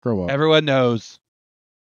knows. Grow up. Everyone knows.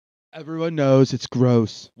 Everyone knows it's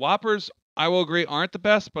gross. Whoppers, I will agree, aren't the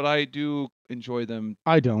best, but I do enjoy them.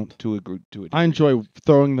 I don't. To a degree. I enjoy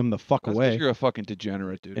throwing them the fuck away. You're a fucking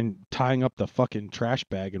degenerate, dude. And tying up the fucking trash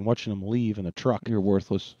bag and watching them leave in the truck. You're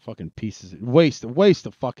worthless. Fucking pieces. Waste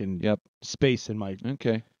of fucking space in my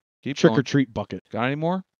trick or treat bucket. Got any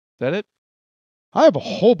more? Is that it? I have a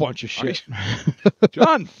whole bunch of shit.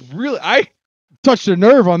 John, really, I touched a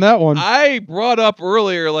nerve on that one. I brought up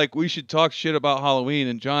earlier, like, we should talk shit about Halloween,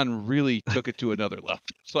 and John really took it to another level.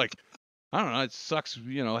 It's like, I don't know, it sucks,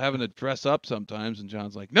 having to dress up sometimes, and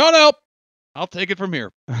John's like, no, I'll take it from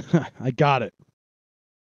here. I got it.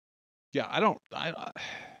 Yeah,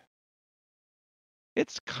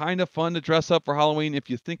 it's kind of fun to dress up for Halloween if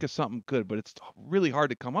you think of something good, but it's really hard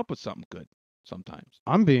to come up with something good sometimes.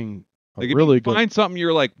 I'm being Like if really you good. find something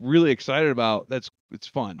you're like really excited about, it's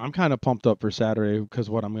fun. I'm kind of pumped up for Saturday because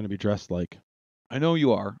what I'm going to be dressed like. I know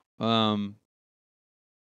you are. I'm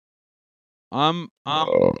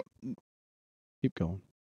Keep going.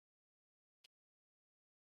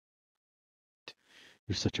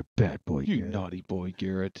 You're such a bad boy, you Garrett. naughty boy,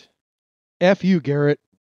 Garrett. F you, Garrett.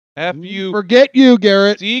 F you, Forget you,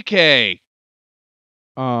 Garrett. CK.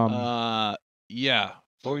 Um, Yeah.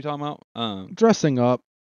 What were we talking about? Dressing up.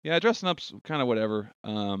 Yeah, dressing up's kind of whatever.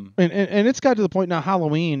 And it's got to the point now,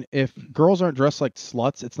 Halloween, if girls aren't dressed like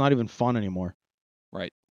sluts, it's not even fun anymore.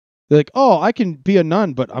 Right. They're like, oh, I can be a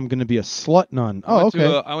nun, but I'm going to be a slut nun. Oh,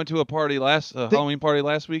 okay. I went to a party Halloween party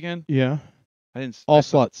last weekend. Yeah. I didn't. All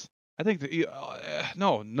sluts. I think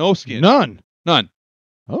no skin. None.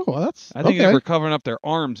 Oh, well, that's I think okay. they were covering up their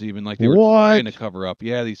arms even, like they were What? trying to cover up.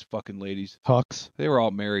 Yeah, these fucking ladies. Hucks. They were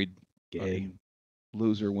all married. Gay. Fucking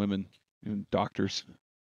loser women and doctors.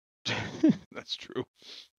 That's true.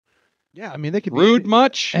 Yeah, I mean they could Rude be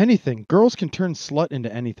much? anything. Girls can turn slut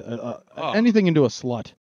into anything. Anything into a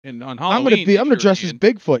slut. And on Halloween, I'm gonna dress as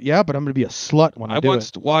Bigfoot, yeah, but I'm gonna be a slut when I do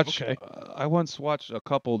it. I once watched a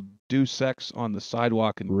couple do sex on the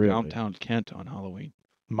sidewalk in downtown Kent on Halloween.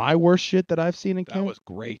 My worst shit that I've seen in Kent. That was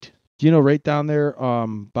great. Do you know right down there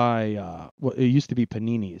by what it used to be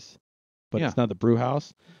Panini's, but it's now the brew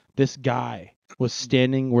house. This guy was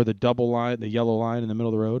standing where the yellow line in the middle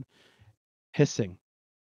of the road, hissing.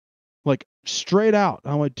 Like straight out.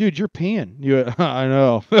 I'm like, dude, you're peeing. I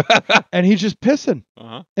know. And he's just pissing.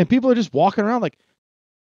 Uh-huh. And people are just walking around like,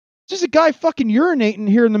 there's a guy fucking urinating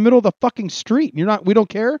here in the middle of the fucking street. And we don't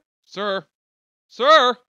care? Sir,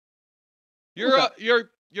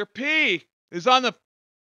 your pee is on the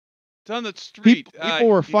street. People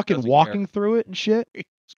were fucking walking through it and shit. It's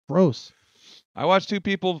gross. I watched two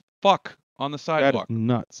people fuck on the sidewalk. That is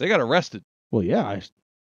nuts. They got arrested. Well, yeah.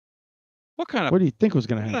 What do you think was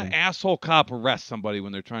going to happen? happen? What kind of asshole cop arrests somebody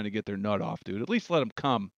when they're trying to get their nut off, dude? At least let him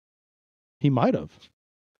come. He might have.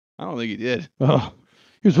 I don't think he did. Oh,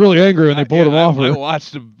 he was really angry when they pulled him off. I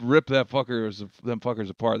watched him rip them fuckers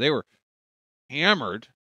apart. They were hammered.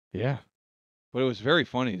 Yeah. But it was very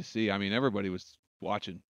funny to see. I mean, everybody was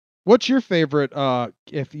watching. What's your favorite,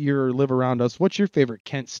 if you live around us, what's your favorite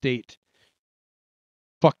Kent State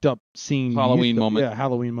fucked up scene? Halloween moment. Yeah,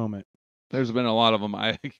 Halloween moment. There's been a lot of them.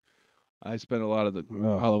 I spent a lot of the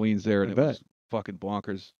Halloweens there, and it was fucking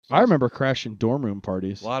bonkers. I remember crashing dorm room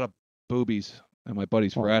parties. A lot of boobies at my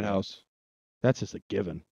buddy's frat house. That's just a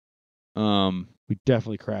given. We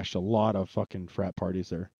definitely crashed a lot of fucking frat parties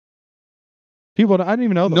there. People, I didn't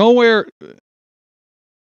even know them. Nowhere.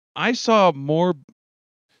 I saw more.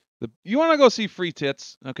 You want to go see Free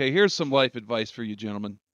Tits? Okay, here's some life advice for you,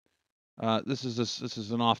 gentlemen. This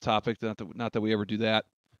is an off topic. Not that we ever do that.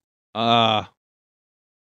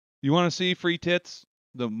 You want to see Free Tits?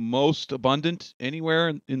 The most abundant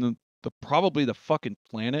anywhere in the probably the fucking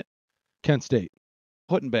planet? Kent State.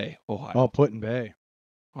 Put-in-Bay, Ohio. Oh, Put-in-Bay.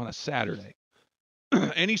 On a Saturday.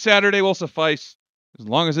 Any Saturday will suffice as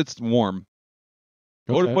long as it's warm.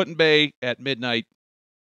 Go to Put-in-Bay at midnight.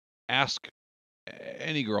 Ask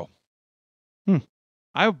any girl.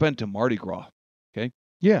 I've been to Mardi Gras. Okay?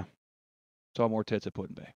 Yeah. Saw more tits at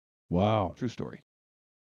Put-in-Bay. Wow. True story.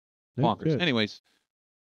 Bonkers. Good. Anyways,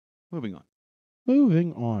 moving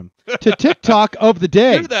on. To TikTok of the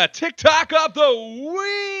day. To the TikTok of the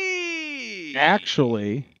week.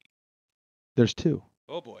 Actually, there's two.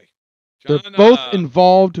 Oh boy. They're both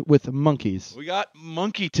involved with monkeys. We got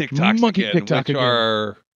monkey TikToks which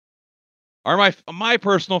are my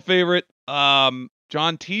personal favorite.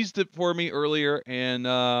 John teased it for me earlier and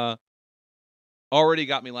already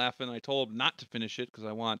got me laughing. I told him not to finish it because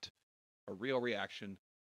I want a real reaction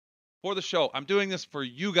for the show. I'm doing this for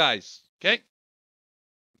you guys, okay?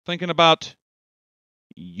 Thinking about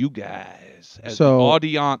you guys as the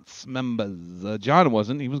audience members. John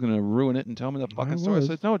wasn't. He was going to ruin it and tell me the fucking story. I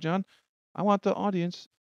said, no, John, I want the audience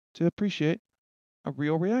to appreciate a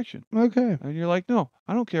real reaction. Okay. And you're like, no,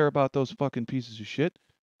 I don't care about those fucking pieces of shit.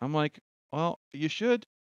 I'm like, well, you should.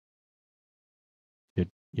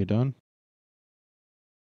 You done?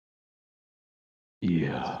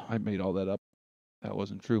 Yeah. I made all that up. That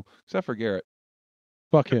wasn't true. Except for Garrett.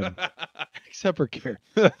 Fuck him. Except for Garrett.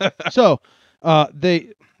 So,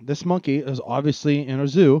 this monkey is obviously in a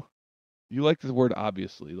zoo. You like the word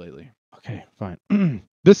obviously lately. Okay, fine.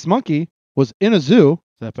 This monkey was in a zoo.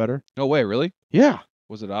 Is that better? No way, really? Yeah.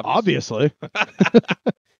 Was it obvious? Obviously.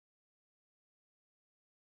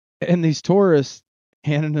 And these tourists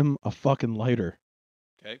handed him a fucking lighter.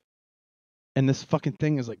 Okay. And this fucking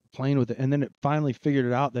thing is like playing with it. And then it finally figured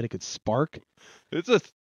it out that it could spark. It's a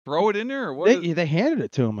throw it in there, or what? They handed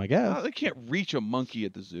it to him, I guess. They can't reach a monkey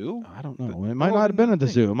at the zoo. I don't know. It might not have been at the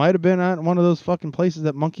zoo. It might have been at one of those fucking places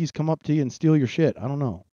that monkeys come up to you and steal your shit. I don't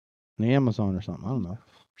know. The Amazon or something. I don't know.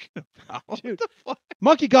 Dude, the fuck?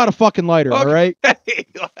 Monkey got a fucking lighter, all right?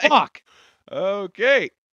 Fuck. Okay.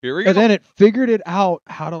 Here we go. And then it figured it out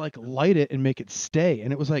how to like light it and make it stay.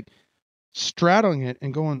 And it was like straddling it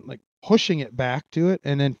and going like pushing it back to it.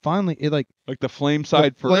 And then finally it like the flame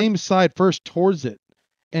side first. Flame side first towards it.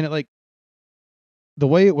 And it like the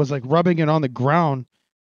way it was like rubbing it on the ground,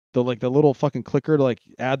 the little fucking clicker to like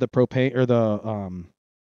add the propane or the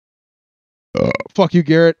fuck you,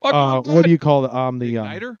 Garrett. What do you call it? The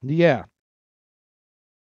igniter? Yeah.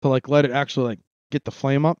 To like let it actually like get the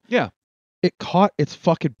flame up. Yeah. It caught its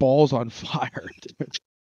fucking balls on fire.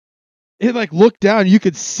 It like looked down, you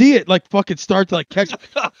could see it like fucking start to like catch,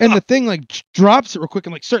 and the thing like drops it real quick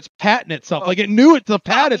and like starts patting itself. Like it knew it to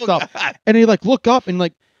pat itself, and he like look up and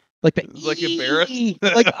like the like embarrassed,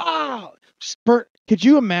 like spurt. Could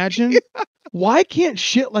you imagine? Why can't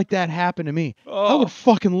shit like that happen to me? I would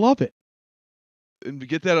fucking love it. And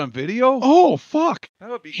get that on video? Oh fuck!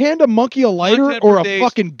 That would be hand a monkey a lighter or a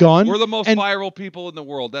fucking gun. We're the most viral people in the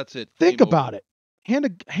world. That's it. Think about it.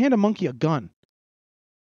 Hand a monkey a gun,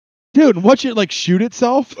 dude. And watch it like shoot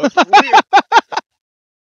itself. That's weird.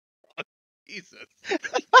 Jesus.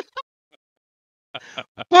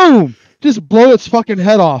 Boom! Just blow its fucking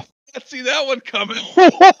head off. Let's see that one coming.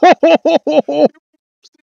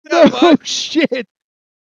 Oh shit!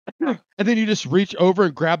 And then you just reach over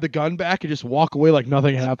and grab the gun back and just walk away like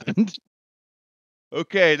nothing happened.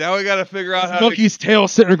 Okay, now we got to figure out how monkey's tail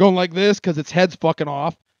sitting there going like this because its head's fucking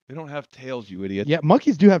off. They don't have tails, you idiot. Yeah,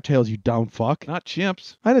 monkeys do have tails, you dumb fuck. Not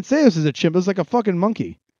chimps. I didn't say this is a chimp. It was like a fucking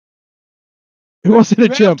monkey. It wasn't a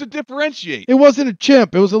chimp. You have to differentiate. It wasn't a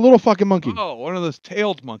chimp. It was a little fucking monkey. Oh, one of those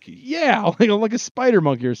tailed monkeys. Yeah, like a spider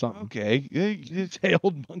monkey or something. Okay. Yeah,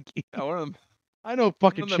 tailed monkey. Yeah, one of them. I know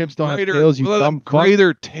fucking chimps don't have tails, you dumb fuck.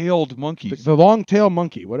 Greater tailed monkeys. The long-tailed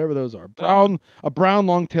monkey, whatever those are. A brown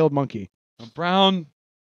long-tailed monkey. A brown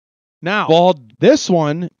now bald this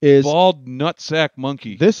one is bald nutsack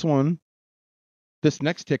monkey. This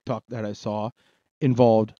next TikTok that I saw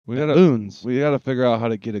involved baboons. We gotta figure out how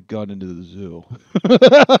to get a gun into the zoo.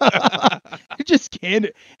 Just hand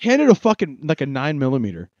it a fucking like a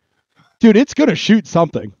 9mm. Dude, it's gonna shoot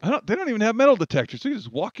something. They don't even have metal detectors. So you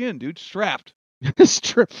just walk in, dude, strapped.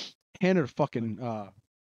 Hand it a fucking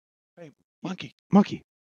hey, monkey.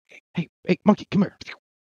 Hey, monkey, come here.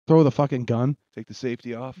 Throw the fucking gun. Take the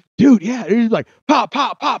safety off. Dude, yeah. He's like, pow,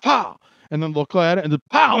 pow, pow, pow. And then look at it and then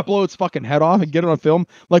pow, blow its fucking head off and get it on film.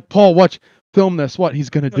 Like, Paul, watch, film this. What? He's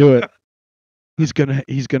gonna do it. He's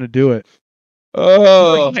gonna do it.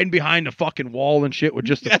 Oh, hiding behind a fucking wall and shit with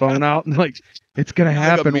just the phone out and like it's gonna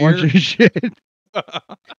happen. Watch this shit.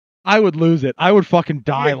 I would lose it. I would fucking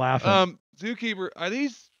die laughing. Zookeeper, are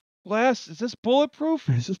these glass? Is this bulletproof?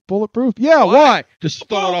 Is this bulletproof? Yeah. Why? Just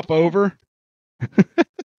throw it up over.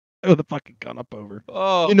 Throw the fucking gun up over.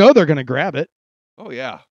 Oh, you know they're gonna grab it. Oh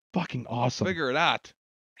yeah. Fucking awesome. Figure it out.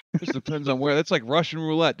 Just depends on where. That's like Russian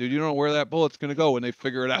roulette, dude. You don't know where that bullet's gonna go when they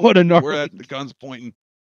figure it out. What a where the gun's pointing. It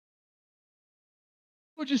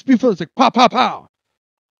would just be it's like pow pow pow.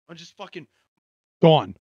 I'm just fucking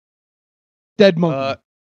gone. Dead monkey.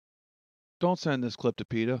 Don't send this clip to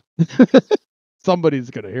PETA. Somebody's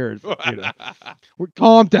gonna hear it. We're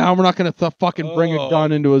calm down. We're not gonna fucking bring a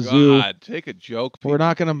gun into a zoo. Take a joke. We're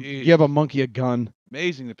not gonna give a monkey a gun.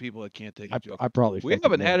 Amazing the people that can't take a joke. I probably. We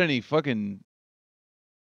haven't had any fucking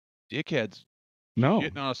dickheads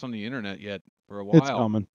shitting on us on the internet yet for a while. It's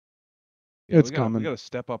coming. Yeah, it's coming. We gotta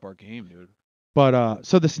step up our game, dude. But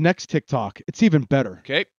so this next TikTok, it's even better.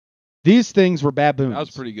 Okay. These things were baboons. That was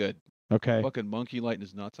pretty good. Okay. Fucking monkey lighting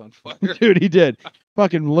his nuts on fire. Dude, he did.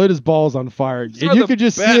 Fucking lit his balls on fire. And you could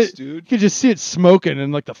just see it. Dude. You could just see it smoking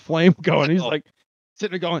and like the flame going. He's like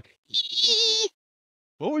sitting there going.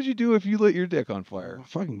 What would you do if you lit your dick on fire? I'd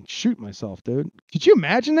fucking shoot myself, dude. Could you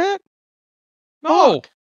imagine that? No. Fuck.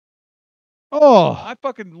 Oh. I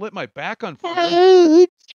fucking lit my back on fire.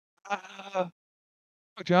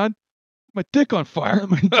 John, my dick on fire.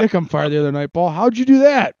 My dick on fire the other night, Paul. How'd you do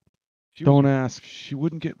that? Don't ask. She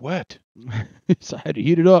wouldn't get wet. So I had to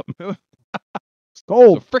heat it up. It's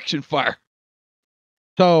cold. It's a friction fire.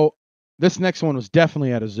 So this next one was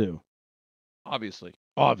definitely at a zoo. Obviously.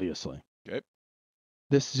 Okay.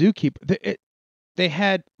 This zookeeper, they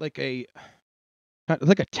had like a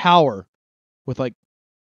tower with like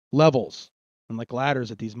levels and like ladders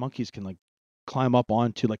that these monkeys can like climb up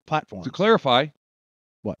onto, like platforms. To clarify.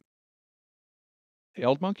 What?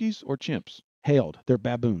 Tailed monkeys or chimps? Hailed. They're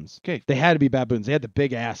baboons. Okay. They had to be baboons. They had the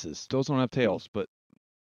big asses. Those don't have tails, but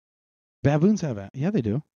Baboons have that. Yeah, they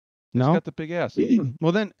do. It's No. got the big ass.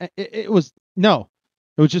 Well, then it was no.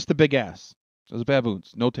 It was just the big ass. Those are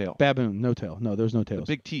baboons, no tail. Baboon, no tail. No, there's no The tails.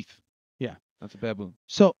 big teeth. Yeah. That's a baboon.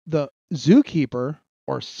 So the zookeeper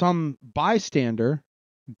or some bystander,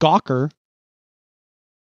 gawker,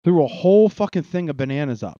 threw a whole fucking thing of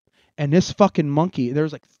bananas up. And this fucking monkey, there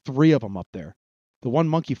was like 3 of them up there. The one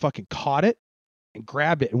monkey fucking caught it and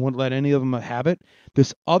grabbed it and wouldn't let any of them have it.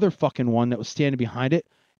 This other fucking one that was standing behind it,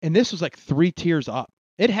 and this was like 3 tiers up.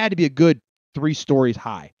 It had to be a good 3 stories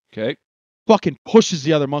high. Okay. Fucking pushes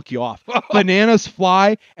the other monkey off. Bananas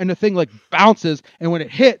fly, and the thing like bounces, and when it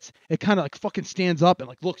hits, it kind of like fucking stands up and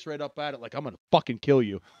like looks right up at it like, I'm gonna fucking kill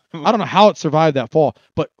you. I don't know how it survived that fall,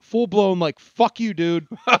 but full blown like, fuck you, dude.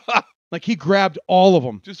 Like he grabbed all of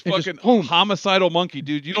them. Just and fucking boom. homicidal monkey,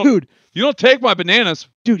 dude. You don't take my bananas.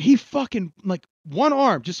 Dude, he fucking like one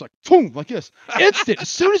arm, just like boom, like this. Instant. As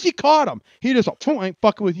soon as he caught him, he just like, I ain't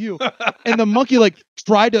fucking with you. And the monkey like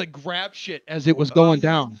tried to like grab shit as it was going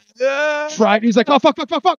down. Tried. He's like, oh fuck.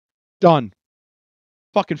 Done.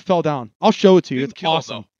 Fucking fell down. I'll show it to you. Didn't It's kill him,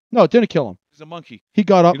 awesome. No, it didn't kill him. He's a monkey. He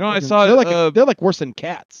got up. You know, I fucking- saw they're like worse than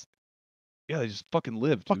cats. Yeah, they just fucking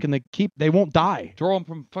live. Dude. Fucking they won't die. Throw them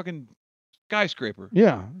from fucking skyscraper.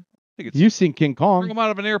 Yeah. I think it's You've seen King bring Kong. them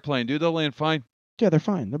out of an airplane, dude. They'll land fine. Yeah, they're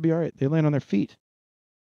fine. They'll be all right. They land on their feet.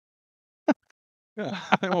 Yeah,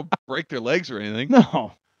 they won't break their legs or anything.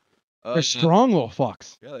 No. They're strong little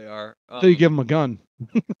fucks. Yeah, they are. Until you give them a gun.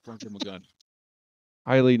 Don't give 'em a gun.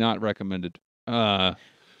 Highly not recommended. I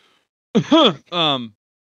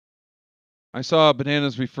saw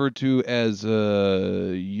bananas referred to as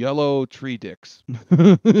yellow tree dicks.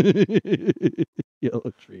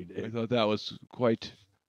 Yellow tree I dick. thought that was quite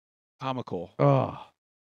comical. Oh,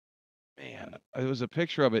 man. There was a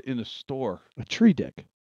picture of it in a store. A tree dick. Do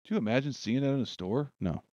you imagine seeing that in a store?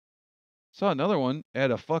 No. Saw another one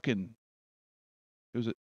at a fucking. It was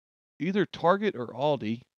either Target or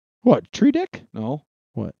Aldi. What? Tree dick? No,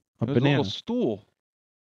 What? A it was a banana. little stool,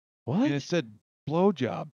 What? and it said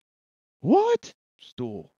blowjob What?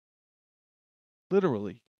 stool.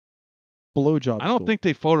 Literally. Blowjob. I don't stool. think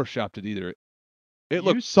they photoshopped it either. It you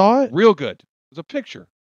looked saw it. real good. It was a picture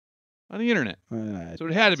on the internet, Uh, so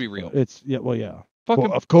it had to be real. It's yeah. Well, yeah. Fucking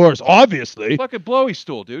Well, of course, obviously. fucking blowy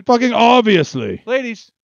stool, dude. Fucking obviously. Ladies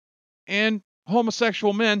and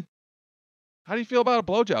homosexual men, how do you feel about a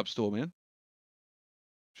blowjob stool, man?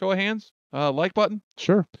 Show of hands. Like button.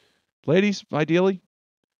 Sure, Ladies, ideally.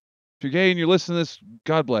 If you're gay and you're listening to this,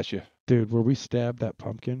 God bless you. dude. Where we stabbed that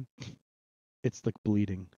pumpkin, it's like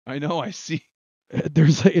bleeding. I know. I see.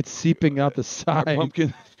 It's seeping out the Our side.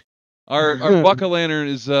 pumpkin. Our buck-o'-lantern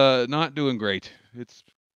is not doing great. It's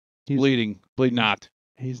He's- bleeding. Bleed not.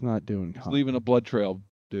 He's not doing. It's leaving a blood trail,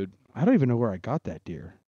 dude. I don't even know where I got that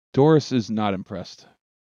deer. Doris is not impressed.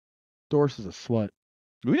 Doris is a slut.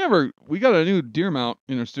 We got a new deer mount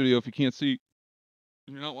in our studio. If you can't see,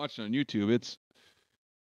 if you're not watching on YouTube, it's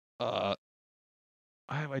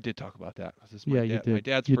I did talk about that. This is Yeah, you my did.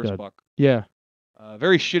 dad's You first did. buck. Yeah.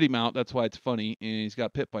 Very shitty mount. That's why it's funny, and he's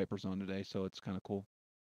got pit vipers on today, so it's kind of cool.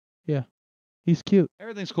 He's cute.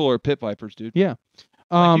 Everything's cooler with pit vipers, dude. Yeah.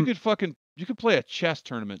 Like you could play a chess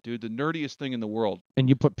tournament, dude. The nerdiest thing in the world. And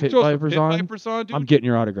you put pit Throw some vipers pit on. vipers on, dude. I'm getting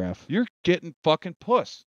your autograph You're getting fucking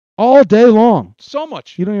puss. all day long. So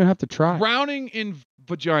much. You don't even have to try. Drowning in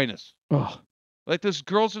vaginas. Ugh. Like this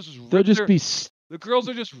girls just They'll rip just their, be the girls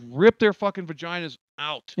will just rip their fucking vaginas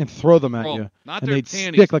out. and throw them at Bro, you, not and their they'd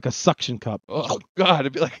panties. stick like a suction cup. Oh god,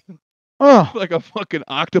 it'd be like Oh. like a fucking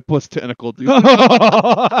octopus tentacle, dude.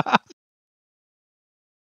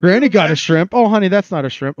 Granny got a shrimp. Oh, honey, that's not a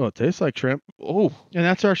shrimp. Oh, it tastes like shrimp. Oh, And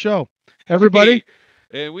that's our show. Everybody,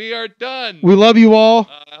 and we are done. we love you all.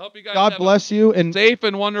 I hope you guys God have bless you. a And safe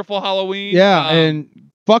and wonderful Halloween. yeah, and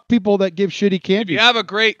fuck people that give shitty if candy. you have a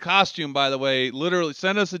great costume, by the way, literally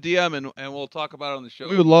send us a DM and we'll talk about it on the show.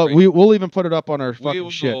 We would love. Great. We'll even put it up on our fucking will-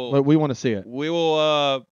 shit. We want to see it. We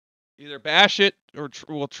will either bash it or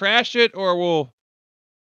we'll trash it or we'll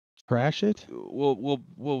Trash it.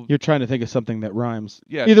 we'll You're trying to think of something that rhymes.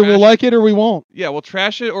 yeah Either we'll trash- like it or we won't. yeah we'll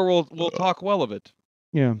trash it or we'll talk well of it.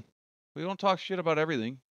 Yeah. We don't talk shit about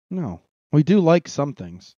everything. No. We do like some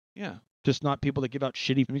things. Yeah. Just not people that give out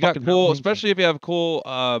shitty. And you got fucking cool, Halloween especially if you have cool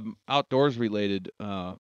outdoors related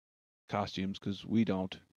costumes, because we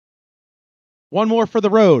don't. things. One more for the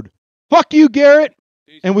road. Fuck you, Garrett.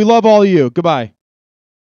 And we love all of you. Goodbye.